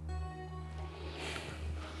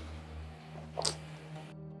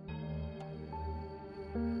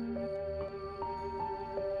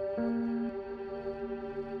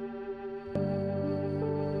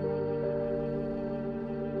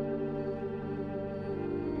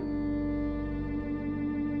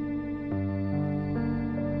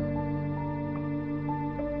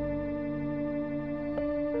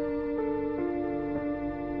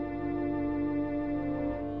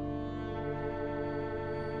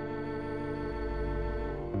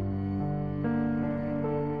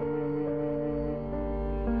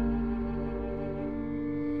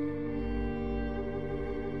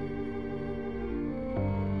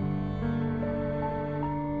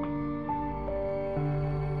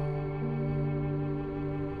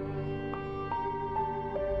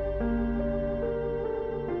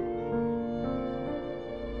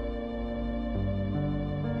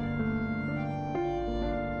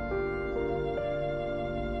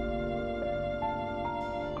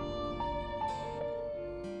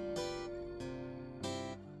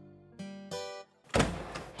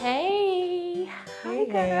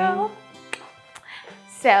 girl.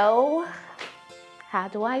 So, how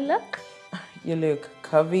do I look? You look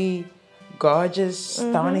curvy, gorgeous,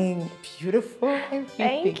 stunning, beautiful,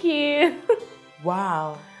 everything. Thank you.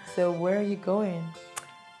 Wow. So where are you going?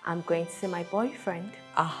 I'm going to see my boyfriend.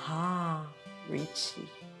 Aha, Richie.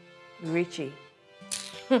 Richie.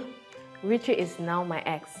 Richie is now my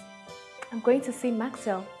ex. I'm going to see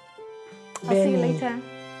Maxwell. I'll see you later.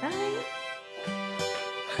 Bye.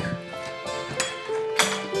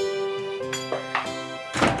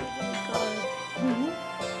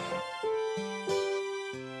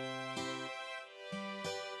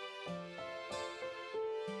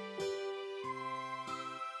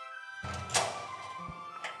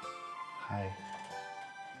 Hi.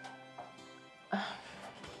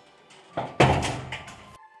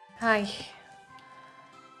 Hi.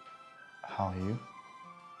 How are you?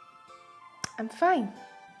 I'm fine.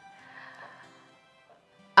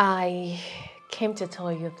 I came to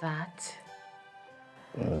tell you that.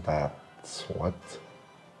 That's what?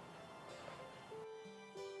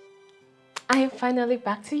 I am finally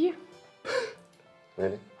back to you.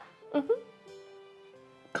 Really?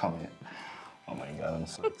 Come here. Oh my God, I'm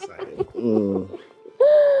so excited.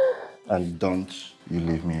 And don't you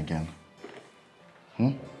leave me again.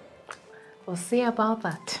 We'll see about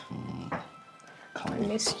that. Come I here.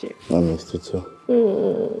 missed you. I missed you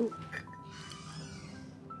too.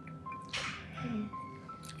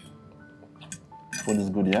 Food is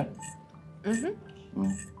good, yeah?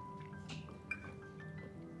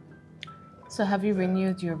 So have you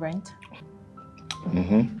renewed your rent?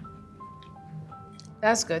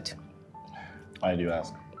 That's good. Why do you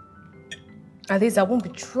ask? At least I won't be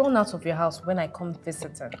thrown out of your house when I come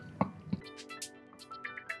visiting.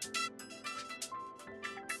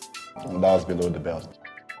 That was below the belt.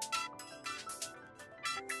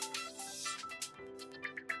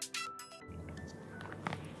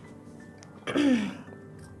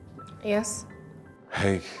 Yes.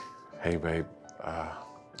 Hey, babe.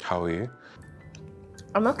 How are you?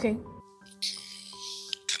 I'm okay.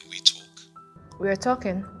 Can we talk? We're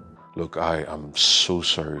talking. Look, I am so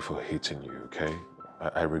sorry for hating you, okay?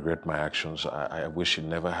 I regret my actions. I wish it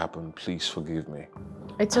never happened. Please forgive me.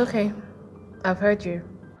 It's okay. I've heard you.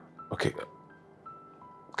 Okay,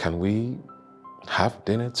 can we have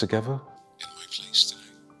dinner together in my place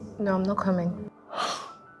tonight? No, I'm not coming.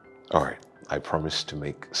 All right, I promise to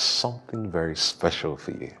make something very special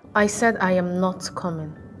for you. I said I am not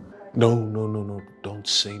coming. No. Don't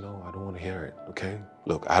say no. I don't want to hear it, okay?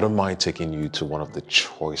 Look, I don't mind taking you to one of the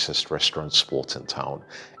choicest restaurant spots in town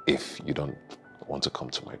if you don't want to come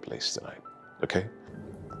to my place tonight, okay?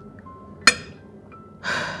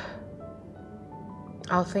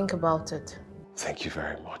 I'll think about it. Thank you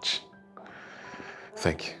very much.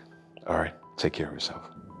 Thank you. All right, take care of yourself.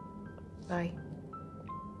 Bye.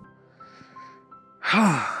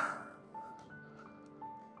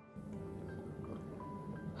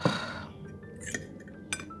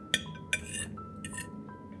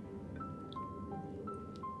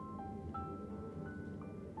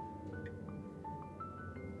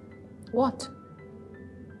 What?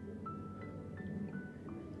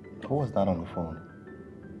 Who was that on the phone?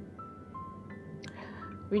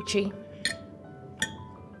 Richie.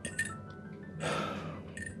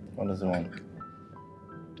 What does he want?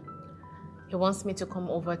 He wants me to come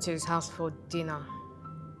over to his house for dinner.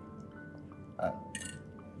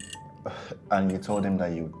 And you told him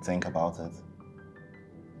that you would think about it?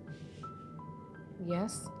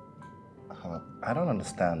 Yes? I don't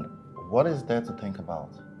understand. What is there to think about?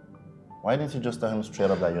 Why didn't you just tell him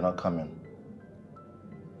straight up that you're not coming?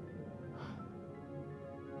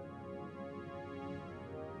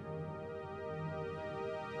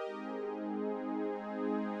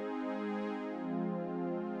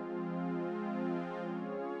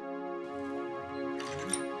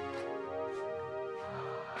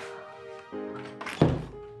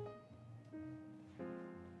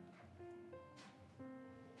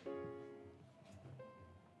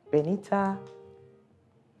 Benita,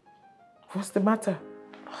 what's the matter?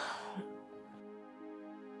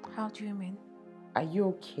 How do you mean? Are you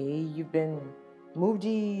okay? You've been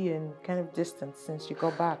moody and kind of distant since you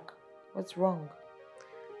got back. What's wrong?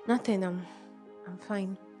 Nothing. I'm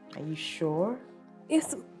fine. Are you sure?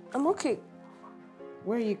 Yes, I'm okay.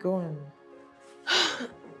 Where are you going?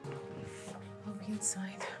 I'll be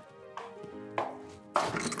inside.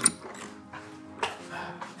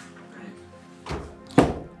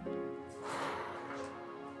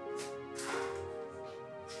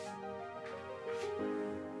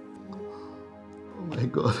 Oh my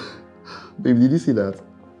God. Babe, did you see that?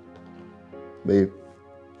 Babe.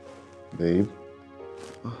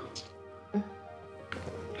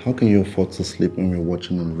 How can you afford to sleep when we're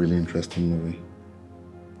watching a really interesting movie?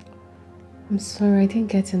 I'm sorry, I didn't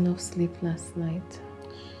get enough sleep last night.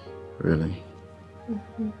 Really?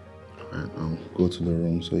 Mm-hmm. Alright, I'll go to the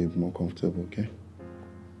room so you're more comfortable, okay?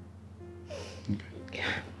 Okay.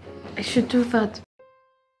 I should do that.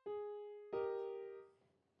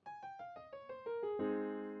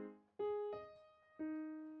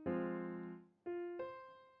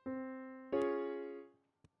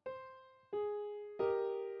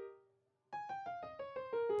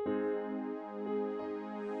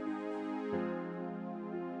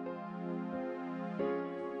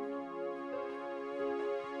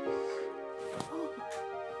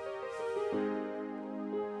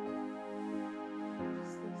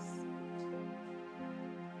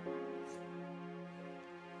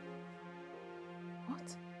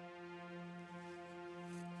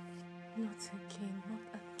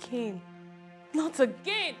 Not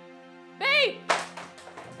again! Babe!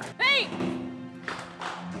 Babe!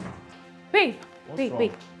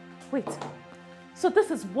 Babe! Wait. So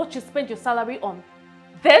this is what you spend your salary on?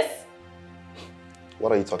 This?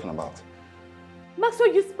 What are you talking about?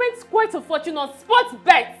 Maxwell, you spent quite a fortune on sports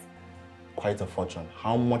bets! Quite a fortune.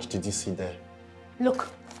 How much did you see there? Look,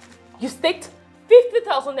 you staked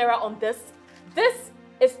 50,000 naira on this. This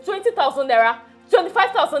is 20,000 naira,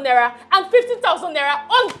 25,000 naira, and 15,000 naira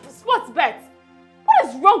on sports bets. What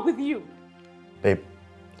is wrong with you? Babe,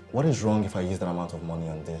 what is wrong if I use that amount of money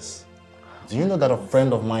on this? Do you know that a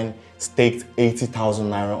friend of mine staked 80,000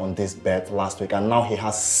 naira on this bet last week and now he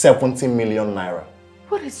has 70 million naira?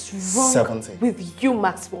 What is wrong with you,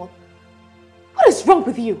 Maxwell? What is wrong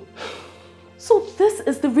with you? So this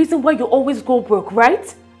is the reason why you always go broke,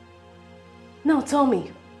 right? Now tell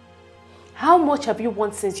me, how much have you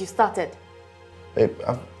won since you started? Babe,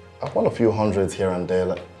 I've won a few hundreds here and there.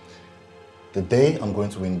 Like, the day I'm going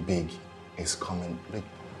to win big is coming. Like,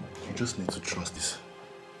 you just need to trust this,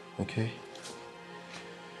 okay?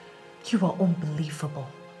 You are unbelievable.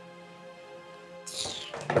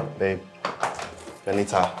 Babe,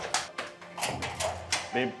 Benita.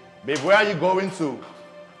 Babe, where are you going to?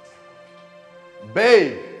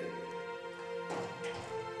 Babe!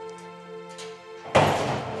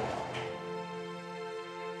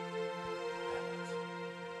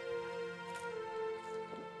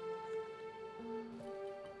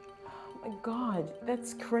 Oh my God,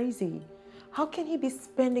 that's crazy. How can he be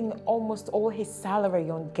spending almost all his salary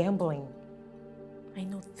on gambling? I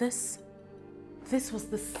know this was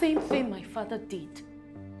the same thing my father did.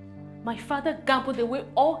 My father gambled away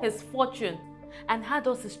all his fortune and had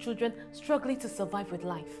us his children struggling to survive with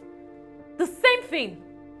life. The same thing,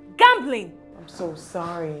 gambling. I'm so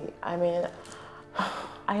sorry. I mean,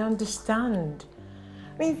 I understand.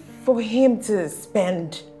 I mean, for him to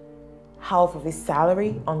spend half of his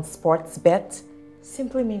salary on sports bets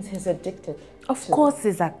simply means he's addicted. Of course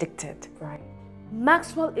he's addicted. Right.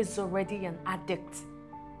 Maxwell is already an addict.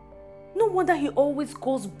 No wonder he always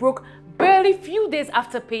goes broke barely few days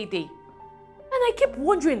after payday. And I keep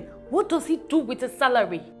wondering, what does he do with his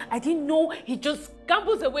salary? I didn't know he just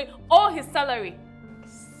gambles away all his salary.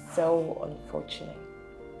 So unfortunate.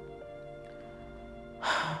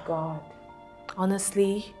 Oh God.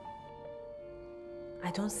 Honestly,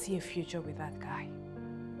 I don't see a future with that guy.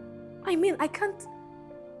 I mean, I can't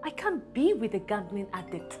be with a gambling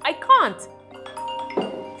addict. I can't.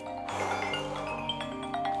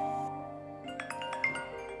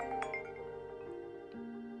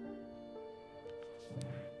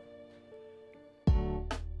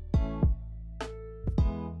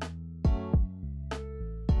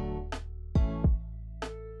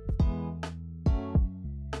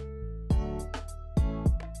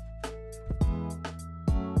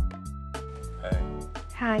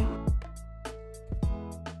 Hi.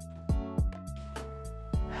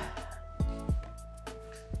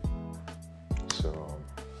 So,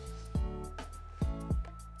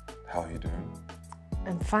 how are you doing?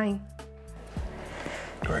 I'm fine.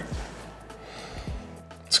 Great.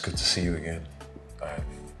 It's good to see you again. I've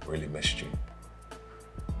really missed you.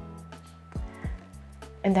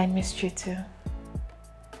 And I missed you too.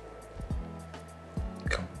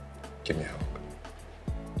 Come, give me a hug.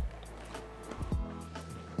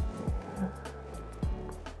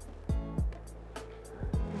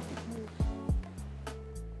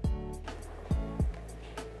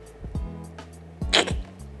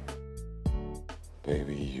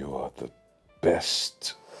 Baby, you are the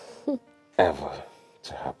best ever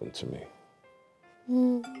to happen to me.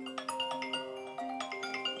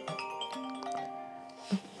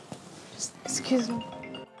 Excuse me.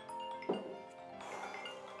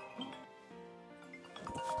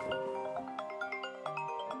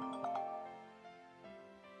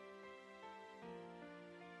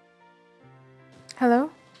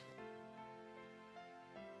 Hello?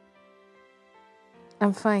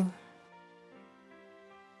 I'm fine.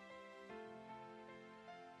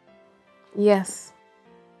 Yes.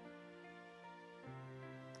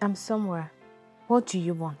 I'm somewhere. What do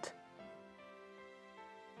you want?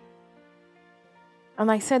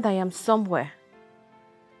 And I said I am somewhere.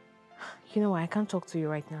 You know what? I can't talk to you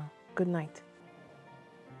right now. Good night.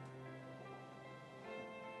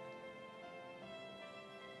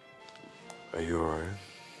 Are you alright?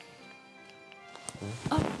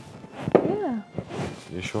 Oh, yeah.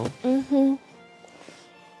 You sure? Mm-hmm.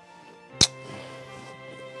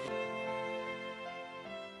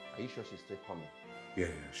 Are you sure she's still coming? Yeah,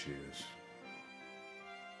 she is.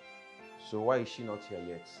 So why is she not here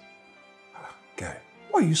yet? Guy,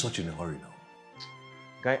 why are you such in a hurry now?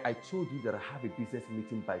 Guy, I told you that I have a business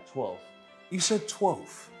meeting by 12. You said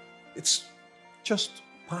 12. It's just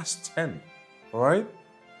past 10, all right?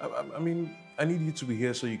 I mean, I need you to be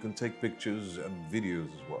here so you can take pictures and videos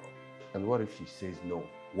as well. And what if she says no?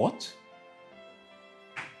 What?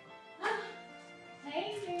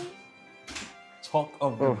 Hey. Talk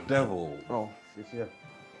of the devil. Oh, she's here.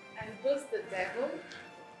 And who's the devil?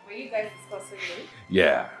 Were you guys discussing me?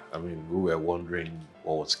 Yeah, I mean, we were wondering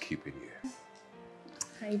what was keeping you.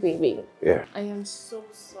 Hi, baby. Yeah. I am so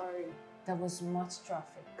sorry. There was much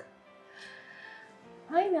traffic.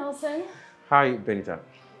 Hi, Nelson. Hi, Benita.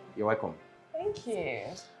 You're welcome. Thank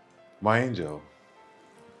you. My angel,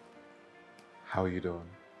 how are you doing?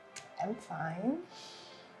 I'm fine.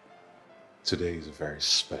 Today is a very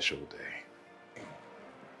special day.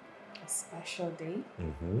 A special day?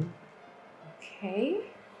 Mm-hmm. Okay.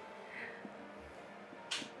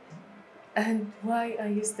 And why are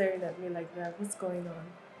you staring at me like that? What's going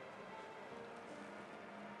on?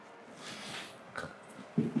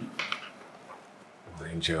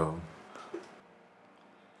 Angel,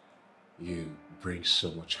 you bring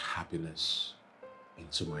so much happiness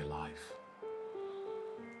into my life.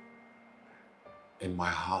 In my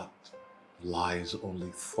heart lies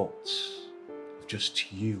only thoughts of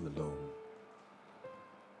just you alone.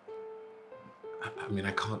 I mean,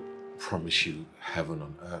 I can't promise you heaven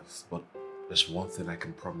on earth, but there's one thing I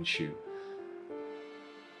can promise you.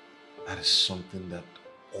 That is something that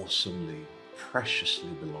awesomely,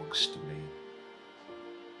 preciously belongs to me.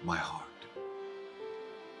 My heart.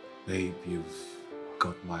 Babe, you've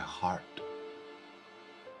got my heart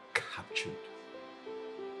captured.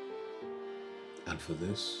 And for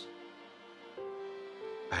this,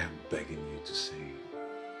 I am begging you to say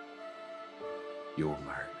you'll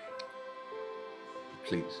marry me.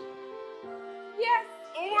 Please. Yes!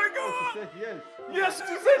 Oh my God! She said yes. Yes,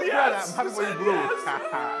 she said yes! I'm happy for you, bro.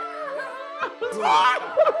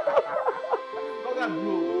 Look at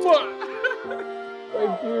bro.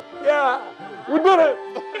 Thank you. Yeah, we did it!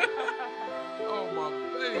 Oh, my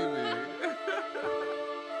baby.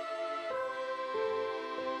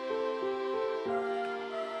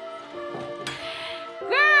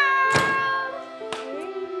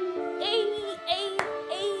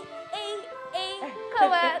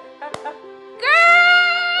 Come on.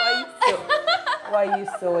 Why are you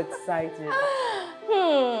so excited?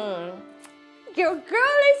 Your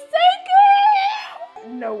girl is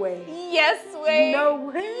taken! No way. Yes way! No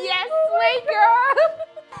way. Yes way, girl!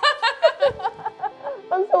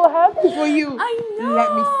 I'm so happy for you. I know! Let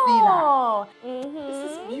me see that. Mm-hmm. This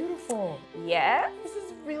is beautiful. Yes? This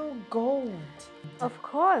is real gold. Of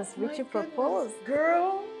course. My Richard goodness, proposed.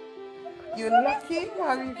 Girl, you're lucky. I'm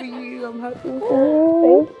happy for you. I'm happy for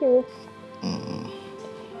you. Thank you.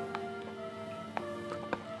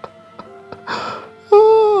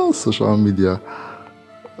 Social media.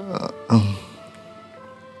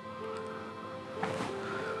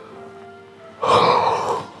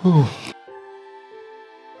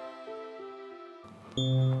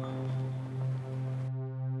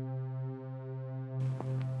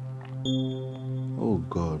 Oh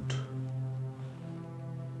God.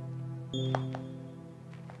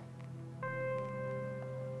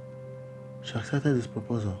 She accepted this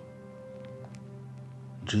proposal.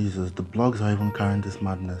 Jesus, the blogs are even carrying this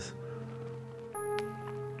madness.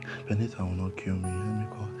 Benita will not kill me. Let me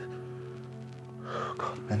call it. Oh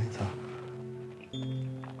God, Benita.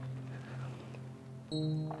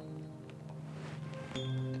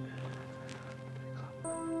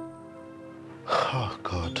 Oh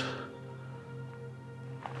God.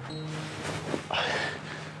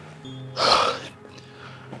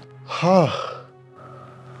 Oh.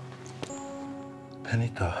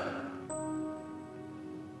 Benita.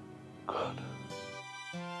 God.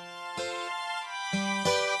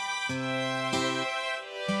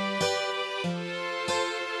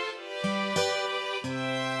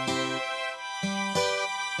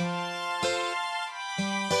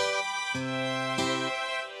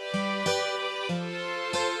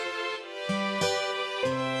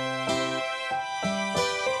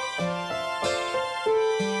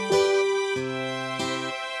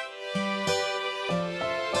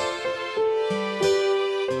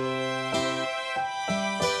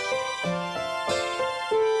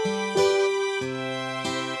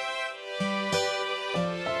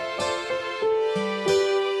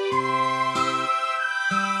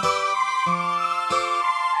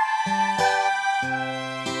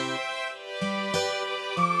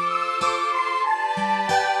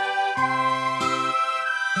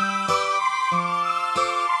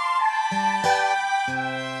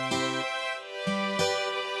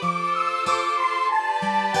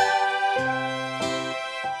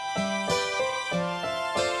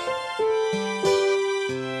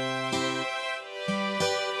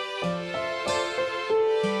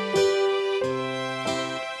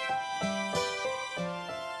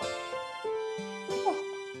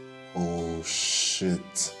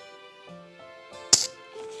 it.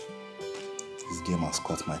 This game has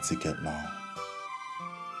cut my ticket now.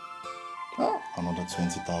 Another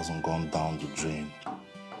 20,000 gone down the drain.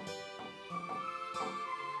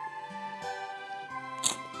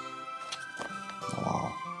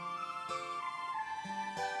 Wow.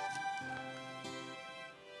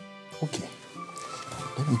 Okay,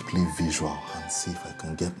 let me play visual and see if I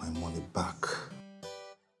can get my money back.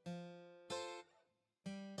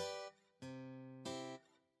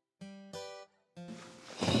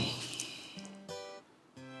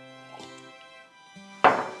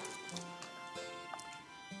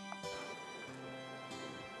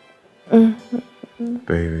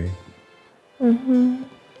 Baby,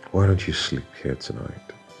 why don't you sleep here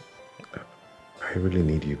tonight? I really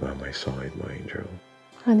need you by my side, my angel.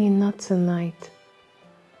 Honey, not tonight.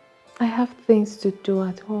 I have things to do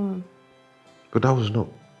at home. But that was not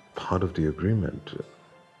part of the agreement.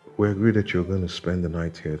 We agreed that you're going to spend the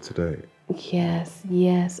night here today.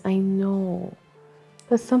 Yes, I know.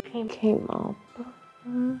 But something came up.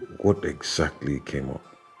 What exactly came up?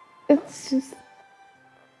 It's just...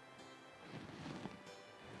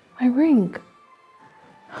 my ring.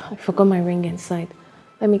 I forgot my ring inside.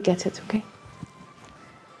 Let me get it, okay?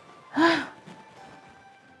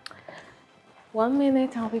 1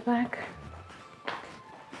 minute, I'll be back.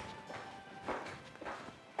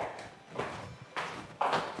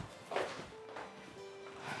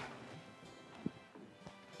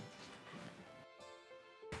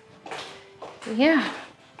 Yeah.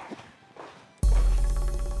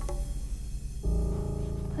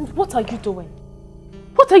 And what are you doing?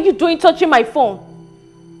 What are you doing touching my phone?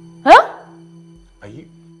 Huh? Are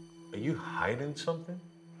you hiding something?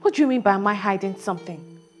 What do you mean by am I hiding something?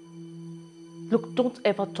 Look, don't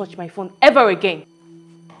ever touch my phone ever again.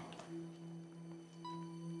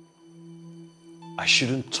 I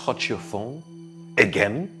shouldn't touch your phone?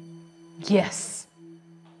 Again? Yes.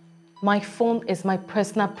 My phone is my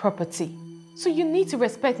personal property. So you need to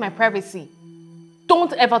respect my privacy.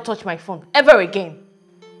 Don't ever touch my phone ever again.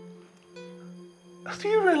 Do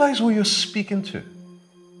you realize who you're speaking to?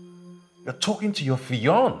 You're talking to your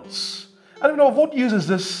fiancé. I don't know, of what use is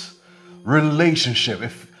this relationship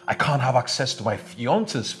if I can't have access to my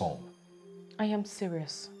fiancé's phone? I am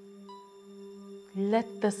serious.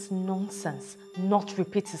 Let this nonsense not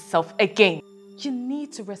repeat itself again. You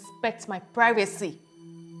need to respect my privacy.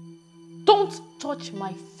 Don't touch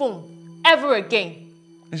my phone ever again.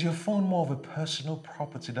 Is your phone more of a personal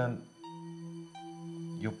property than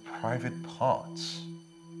your private parts?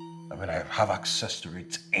 I mean, I have access to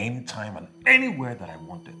it anytime and anywhere that I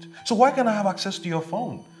want it. So why can't I have access to your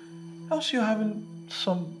phone? Else you're having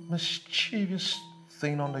some mischievous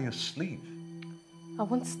thing under your sleeve. I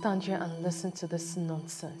won't stand here and listen to this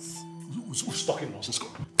nonsense. Who's talking nonsense?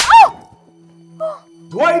 Oh!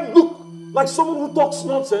 Do I look like someone who talks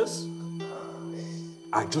nonsense?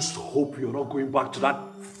 I just hope you're not going back to that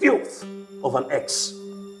filth of an ex.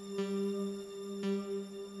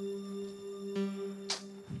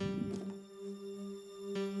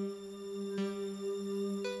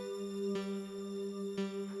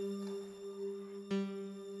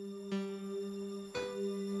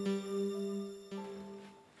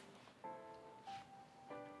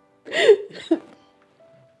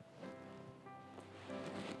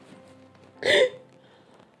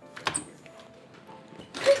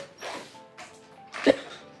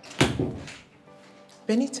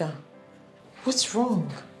 Benita, what's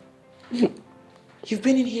wrong? You've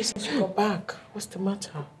been in here since you got back. What's the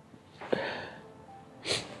matter?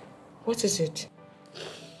 What is it?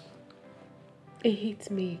 He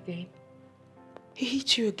hit me again. He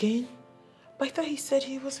hit you again? But I thought he said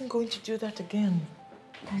he wasn't going to do that again.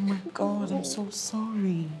 Oh my God, I'm so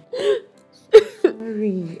sorry.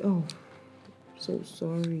 Sorry. Oh, so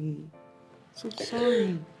sorry. So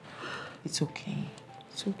sorry. It's okay.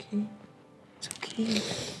 It's okay. It's okay.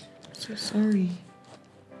 I'm so sorry.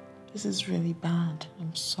 This is really bad.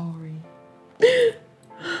 I'm sorry.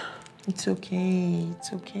 It's okay.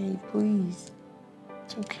 It's okay. Please.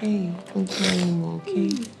 It's okay. Don't cry anymore,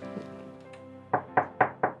 okay?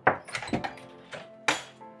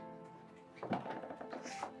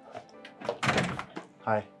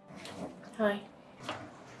 Hi. Hi.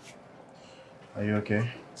 Are you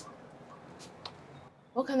okay?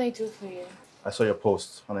 What can I do for you? I saw your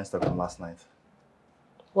post on Instagram last night.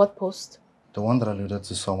 What post? The one that alluded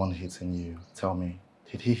to someone hitting you. Tell me,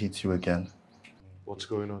 did he hit you again? What's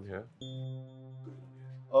going on here?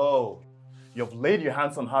 Oh, you've laid your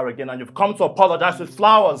hands on her again and you've come to apologize with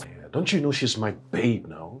flowers. Yeah, Don't you know she's my babe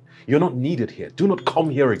now? You're not needed here. Do not come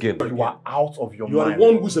here again. You are out of your mind. You are the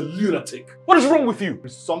one who's a lunatic. What is wrong with you?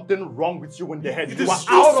 There's something wrong with you in the head. You are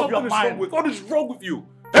out of your mind. What is wrong with you?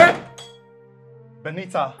 Eh?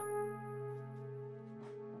 Benita.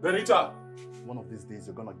 Benita. One of these days,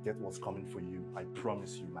 you're gonna get what's coming for you. I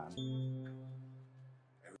promise you, man.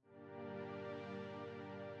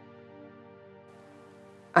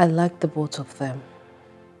 I like the both of them.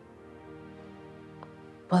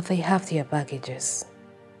 But they have their baggages.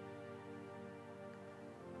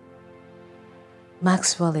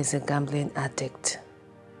 Maxwell is a gambling addict.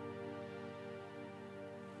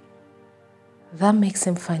 That makes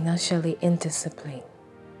him financially indisciplined.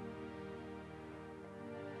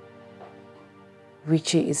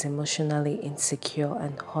 Richie is emotionally insecure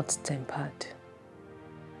and hot-tempered.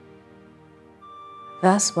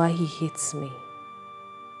 That's why he hates me.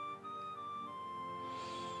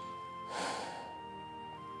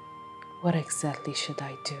 What exactly should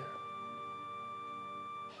I do?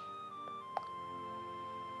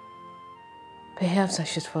 Perhaps I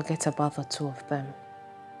should forget about the two of them.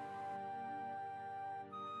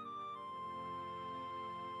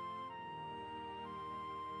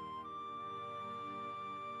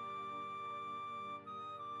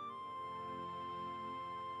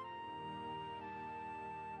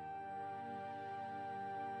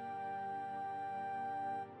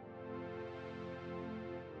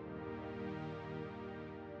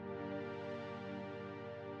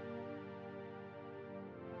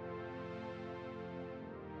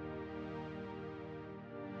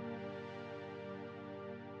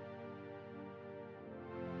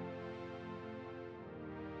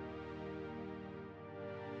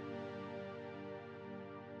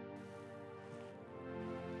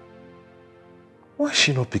 Why is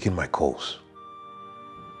she not picking my calls?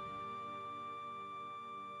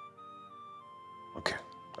 Okay,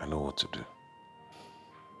 I know what to do.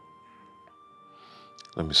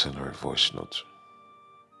 Let me send her a voice note.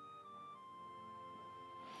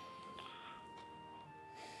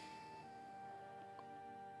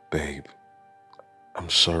 Babe,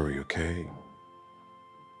 I'm sorry, okay?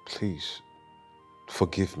 Please,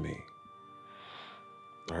 forgive me.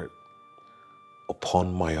 All right?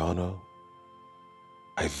 Upon my honor,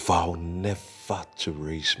 I vow never to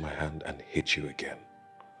raise my hand and hit you again.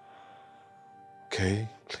 Okay?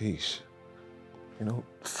 Please. You know,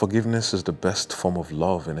 forgiveness is the best form of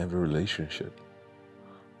love in every relationship.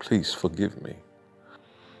 Please forgive me.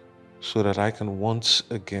 So that I can once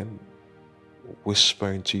again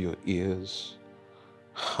whisper into your ears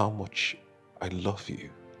how much I love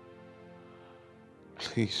you.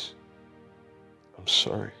 Please. I'm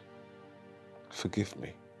sorry. Forgive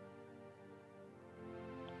me.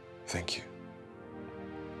 Thank you.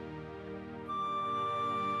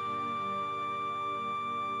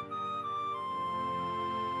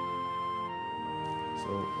 So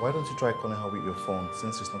why don't you try calling her with your phone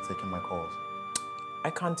since she's not taking my calls?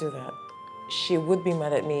 I can't do that. She would be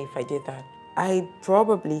mad at me if I did that. I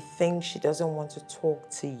probably think she doesn't want to talk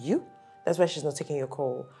to you. That's why she's not taking your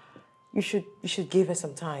call. You should give her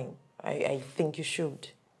some time. I think you should,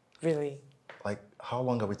 really. Like, how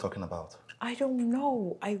long are we talking about? I don't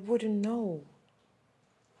know. I wouldn't know.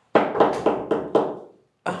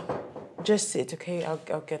 Just sit, okay?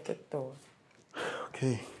 I'll get the door.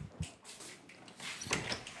 Okay.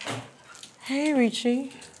 Hey,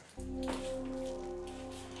 Richie.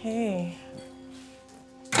 Hey.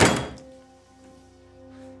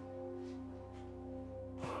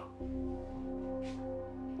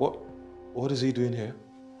 What is he doing here?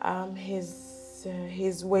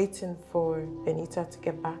 He's waiting for Benita to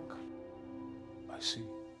get back. I see.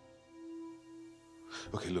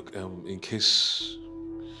 Okay, look, in case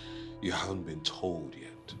you haven't been told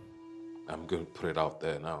yet, I'm going to put it out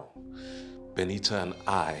there now. Benita and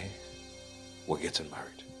I were getting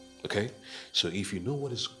married, okay? So if you know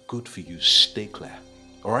what is good for you, stay clear,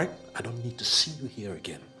 all right? I don't need to see you here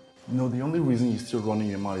again. No, the only reason you're still running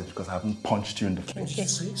your mouth is because I haven't punched you in the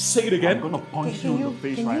face. Say it again. I'm gonna punch you in the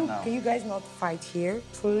face right now. Can you guys not fight here?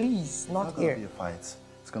 Please, not here. It's not gonna be a fight.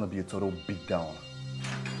 It's gonna be a total beatdown.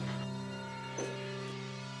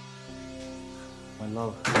 My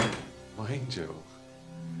love. My angel.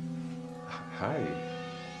 Hi.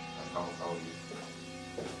 How are you?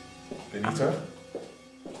 Benita?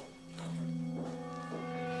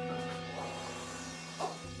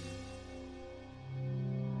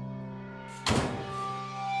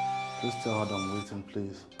 Just tell her I'm waiting,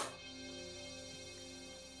 please.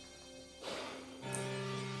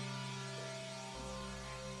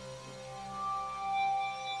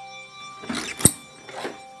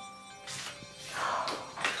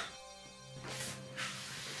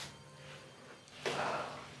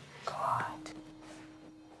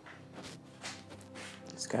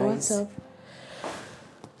 guys. What's up?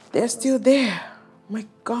 They're still there. My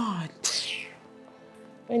God.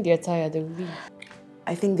 When they're tired, they'll leave.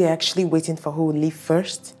 I think they're actually waiting for who will leave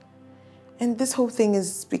first. And this whole thing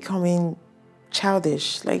is becoming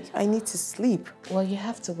childish. Like, I need to sleep. Well, you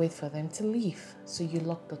have to wait for them to leave, so you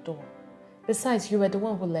lock the door. Besides, you were the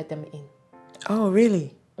one who let them in. Oh,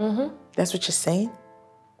 really? Mm-hmm. That's what you're saying?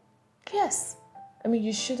 Yes. I mean,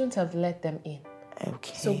 you shouldn't have let them in.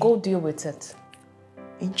 Okay. So go deal with it.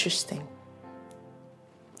 Interesting.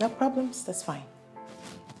 No problems, that's fine.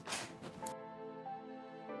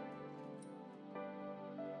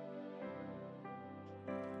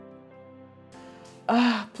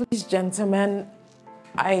 Please, gentlemen,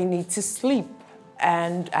 I need to sleep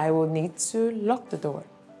and I will need to lock the door.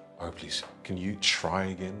 Oh, please, can you try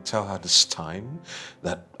again? Tell her this time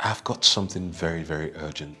that I've got something very, very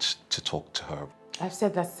urgent to talk to her. I've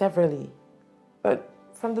said that severally, but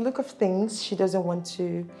from the look of things, she doesn't want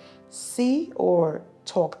to see or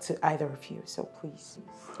talk to either of you, so please.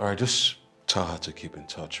 All right, just tell her to keep in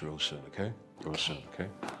touch real soon, okay? Real soon, okay?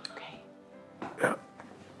 Okay. Yeah.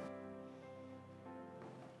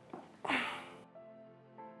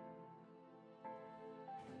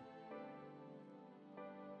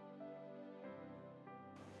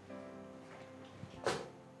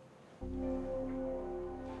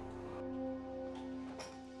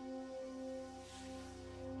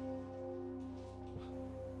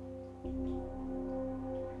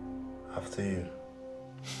 After you.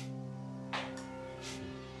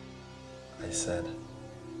 I said,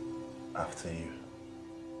 after you.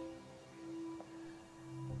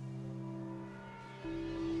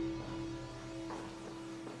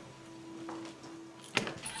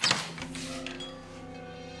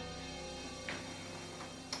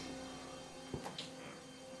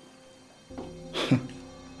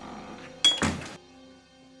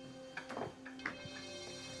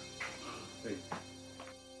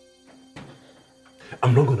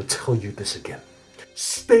 I'm not going to tell you this again.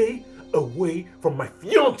 Stay away from my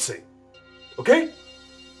fiancé, okay?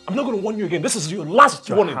 I'm not going to warn you again. This is your last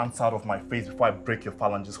warning. Get your hands out of my face before I break your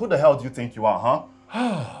phalanges. Who the hell do you think you are,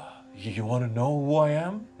 huh? You want to know who I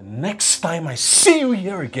am? Next time I see you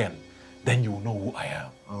here again, then you will know who I am.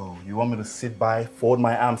 Oh, you want me to sit by, fold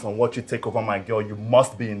my arms and watch you take over my girl? You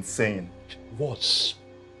must be insane.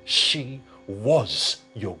 She was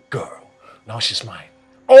your girl. Now she's mine.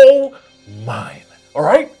 All mine. All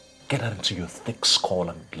right? Get that into your thick skull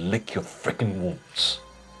and lick your freaking wounds.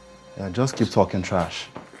 Yeah, just keep talking trash.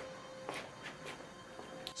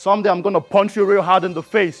 Someday I'm gonna punch you real hard in the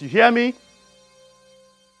face, you hear me?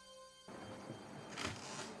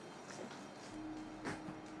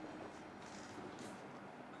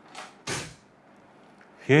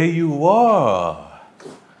 Here you are.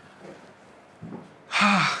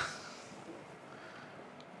 I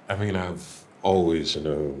mean, I've always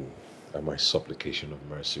known that my supplication of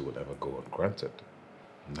mercy would ever go ungranted.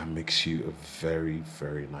 And that makes you a very,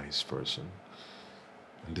 very nice person.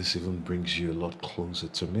 And this even brings you a lot closer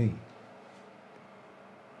to me.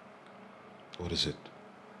 What is it?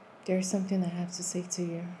 There's something I have to say to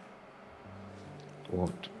you.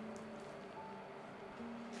 What?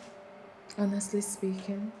 Honestly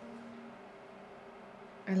speaking,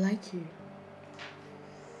 I like you.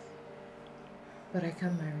 But I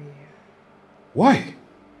can't marry you. Why?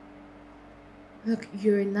 Look,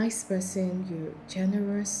 you're a nice person, you're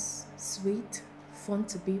generous, sweet, fun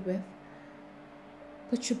to be with.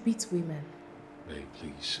 But you beat women. Babe,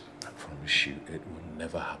 please, I promise you, it will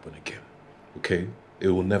never happen again. Okay? It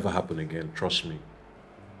will never happen again, trust me.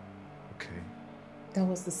 Okay? That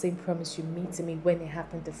was the same promise you made to me when it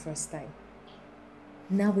happened the first time.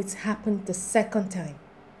 Now it's happened the second time.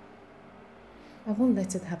 I won't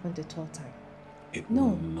let it happen the third time. It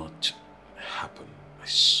will not happen, I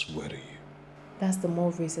swear to you. That's the more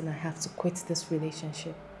reason I have to quit this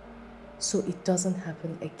relationship. So it doesn't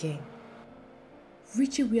happen again.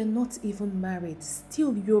 Richie, we are not even married.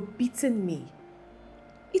 Still, you're beating me.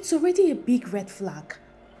 It's already a big red flag.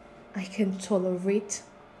 I can tolerate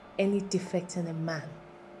any defect in a man.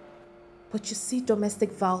 But you see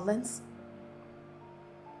domestic violence?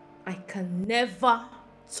 I can never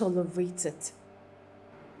tolerate it.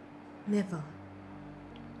 Never.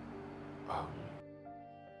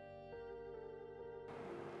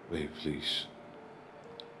 Babe, please.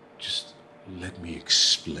 Just let me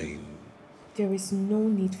explain. There is no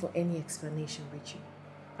need for any explanation, Richie.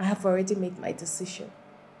 I have already made my decision.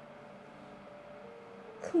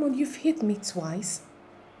 Come on, you've hit me twice.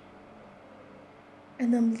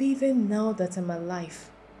 And I'm leaving now that I'm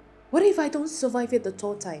alive. What if I don't survive it the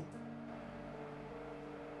third time?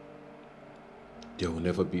 There will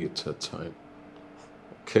never be a third time.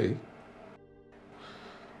 Okay.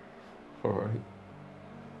 All right.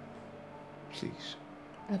 Please.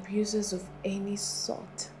 Abusers of any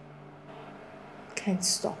sort can't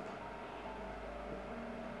stop.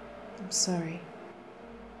 I'm sorry.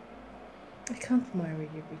 I can't marry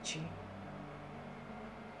you, Richie.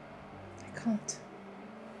 I can't.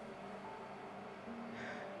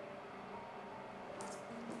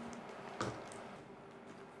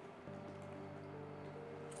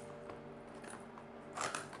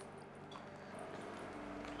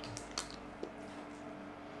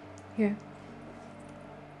 Here.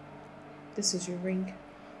 This is your ring.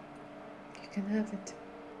 You can have it.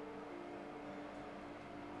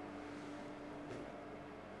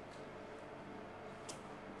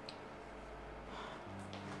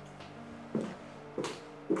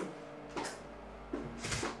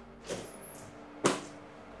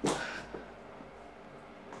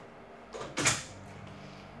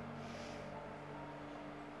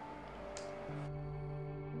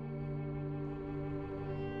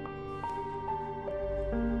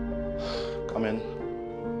 Come in.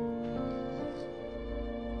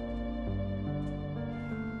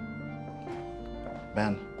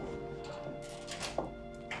 Ben.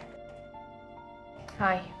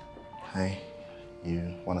 Hi. Hi.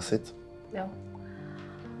 You want to sit? No.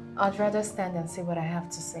 I'd rather stand and see what I have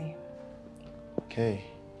to say. Okay.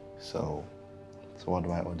 So what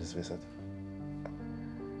do I owe this visit?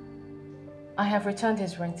 I have returned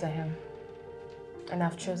his ring to him, and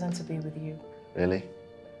I've chosen to be with you. Really?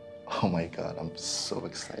 Oh my God, I'm so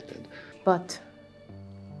excited. But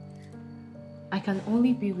I can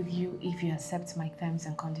only be with you if you accept my terms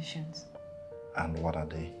and conditions. And what are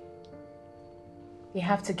they? You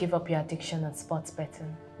have to give up your addiction on sports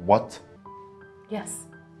betting. What? Yes.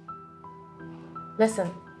 Listen,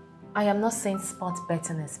 I am not saying sports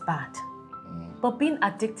betting is bad, but being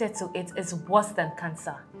addicted to it is worse than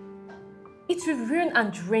cancer. It will ruin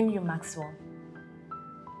and drain you, Maxwell.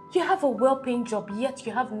 You have a well-paying job, yet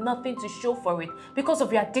you have nothing to show for it because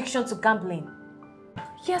of your addiction to gambling.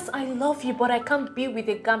 Yes, I love you, but I can't be with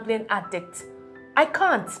a gambling addict. I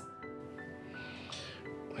can't.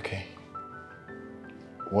 Okay.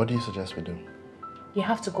 What do you suggest we do? You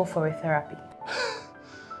have to go for a therapy.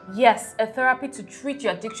 Yes, a therapy to treat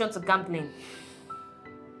your addiction to gambling.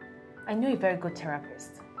 I know a very good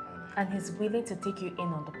therapist, and he's willing to take you in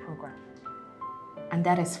on the program. And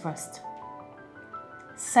that is first.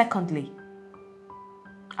 Secondly,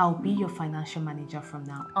 I'll be your financial manager from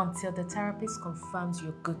now until the therapist confirms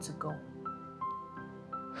you're good to go.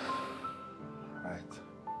 Right.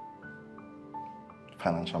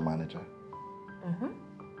 Financial manager.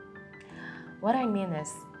 What I mean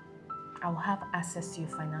is, I'll have access to your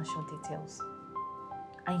financial details,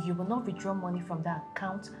 and you will not withdraw money from that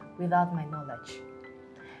account without my knowledge.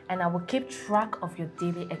 And I will keep track of your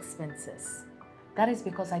daily expenses. That is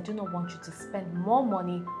because I do not want you to spend more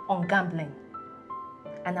money on gambling.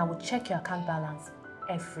 And I will check your account balance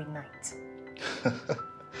every night.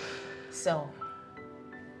 So,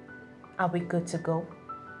 are we good to go?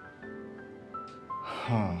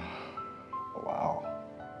 Wow.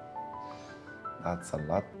 That's a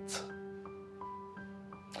lot.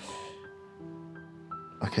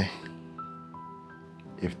 Okay.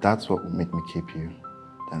 If that's what will make me keep you,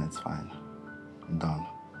 then it's fine. I'm done.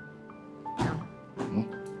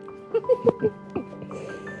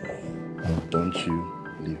 And don't you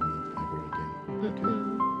leave me ever again, okay?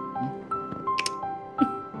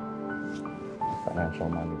 Financial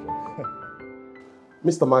manager.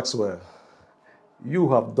 Mr. Maxwell, you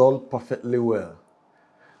have done perfectly well.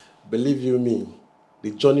 Believe you me,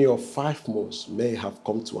 the journey of 5 months may have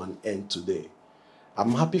come to an end today.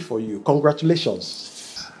 I'm happy for you.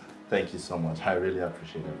 Congratulations. Thank you so much. I really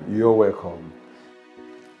appreciate it. You're welcome.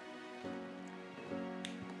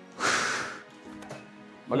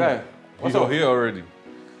 My guy, you're here already.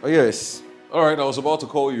 Oh, yes. All right, I was about to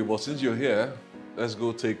call you, but since you're here, let's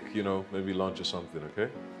go take, maybe lunch or something, okay?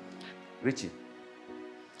 Richie,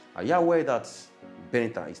 are you aware that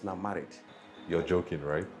Benita is now married? You're joking,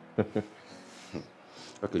 right?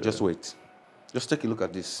 Okay, just wait. Just take a look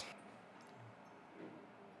at this.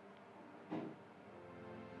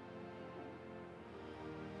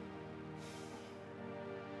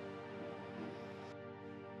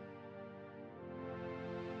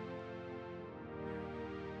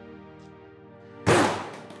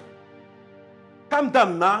 Calm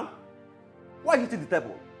down now. Why hitting the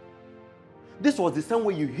table? This was the same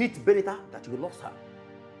way you hit Benita that you lost her.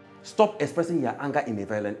 Stop expressing your anger in a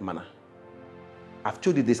violent manner. I've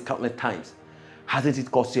told you this countless times. Hasn't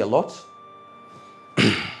it cost you a lot?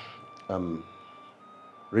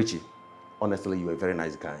 Richie, honestly, you're a very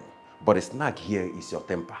nice guy. But the snag here is your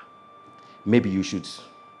temper. Maybe you should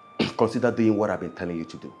consider doing what I've been telling you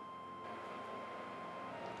to do.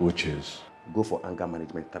 Which is? Go for anger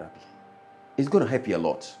management therapy. It's going to help you a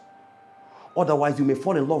lot. Otherwise, you may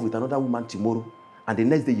fall in love with another woman tomorrow, and the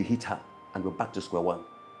next day you hit her, and we're back to square one.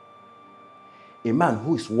 A man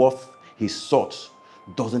who is worth his salt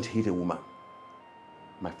doesn't hit a woman.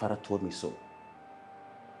 My father told me so.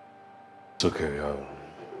 It's okay,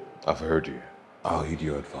 I've heard you. I'll heed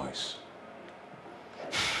your advice.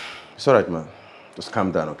 It's all right, man. Just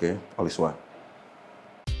calm down, okay? All is well.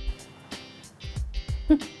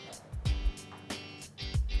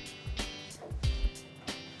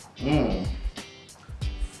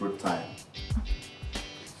 Fruit time.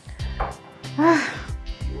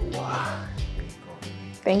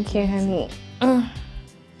 Thank you, honey. Are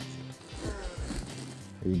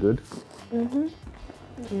you good?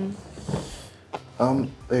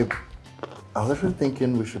 Babe, I was actually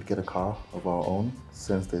thinking we should get a car of our own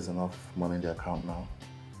since there's enough money in the account now.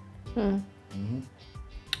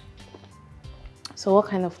 So what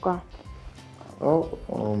kind of car? Oh,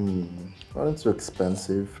 not too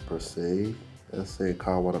expensive per se. Let's say a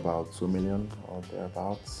car worth about 2 million or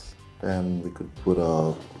thereabouts. Then we could put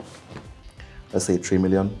let's say 3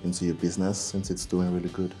 million into your business since it's doing really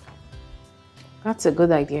good. That's a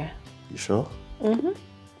good idea. You sure?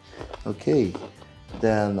 Okay.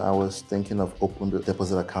 Then I was thinking of opening the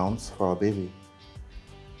deposit accounts for our baby.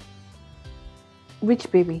 Which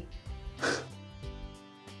baby?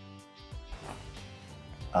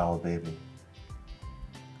 Our baby.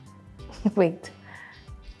 Wait.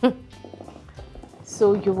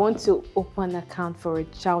 So you want to open an account for a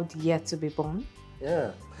child yet to be born?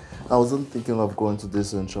 Yeah. I wasn't thinking of going to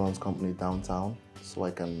this insurance company downtown so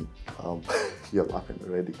I can, you're laughing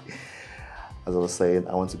already. As I was saying,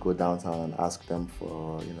 I want to go downtown and ask them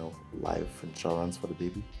for, life insurance for the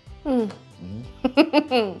baby.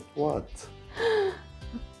 What?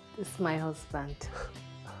 This is my husband.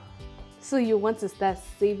 So you want to start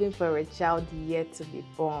saving for a child yet to be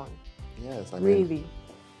born? Yes, I mean. Really?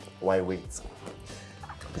 Why wait?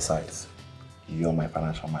 Besides, you're my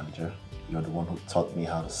financial manager. You're the one who taught me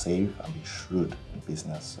how to save and be shrewd in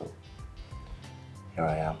business, so here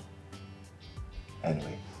I am.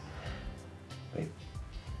 Anyway, babe,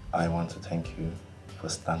 I want to thank you for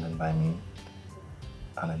standing by me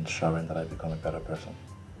and ensuring that I become a better person.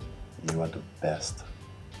 You are the best.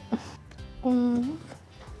 And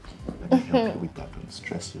if you're okay with that, don't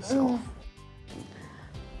stress yourself.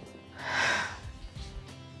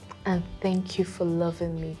 And thank you for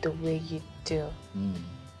loving me the way you do.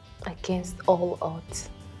 Against all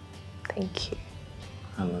odds. Thank you.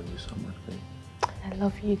 I love you so much, babe. I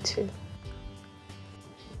love you too.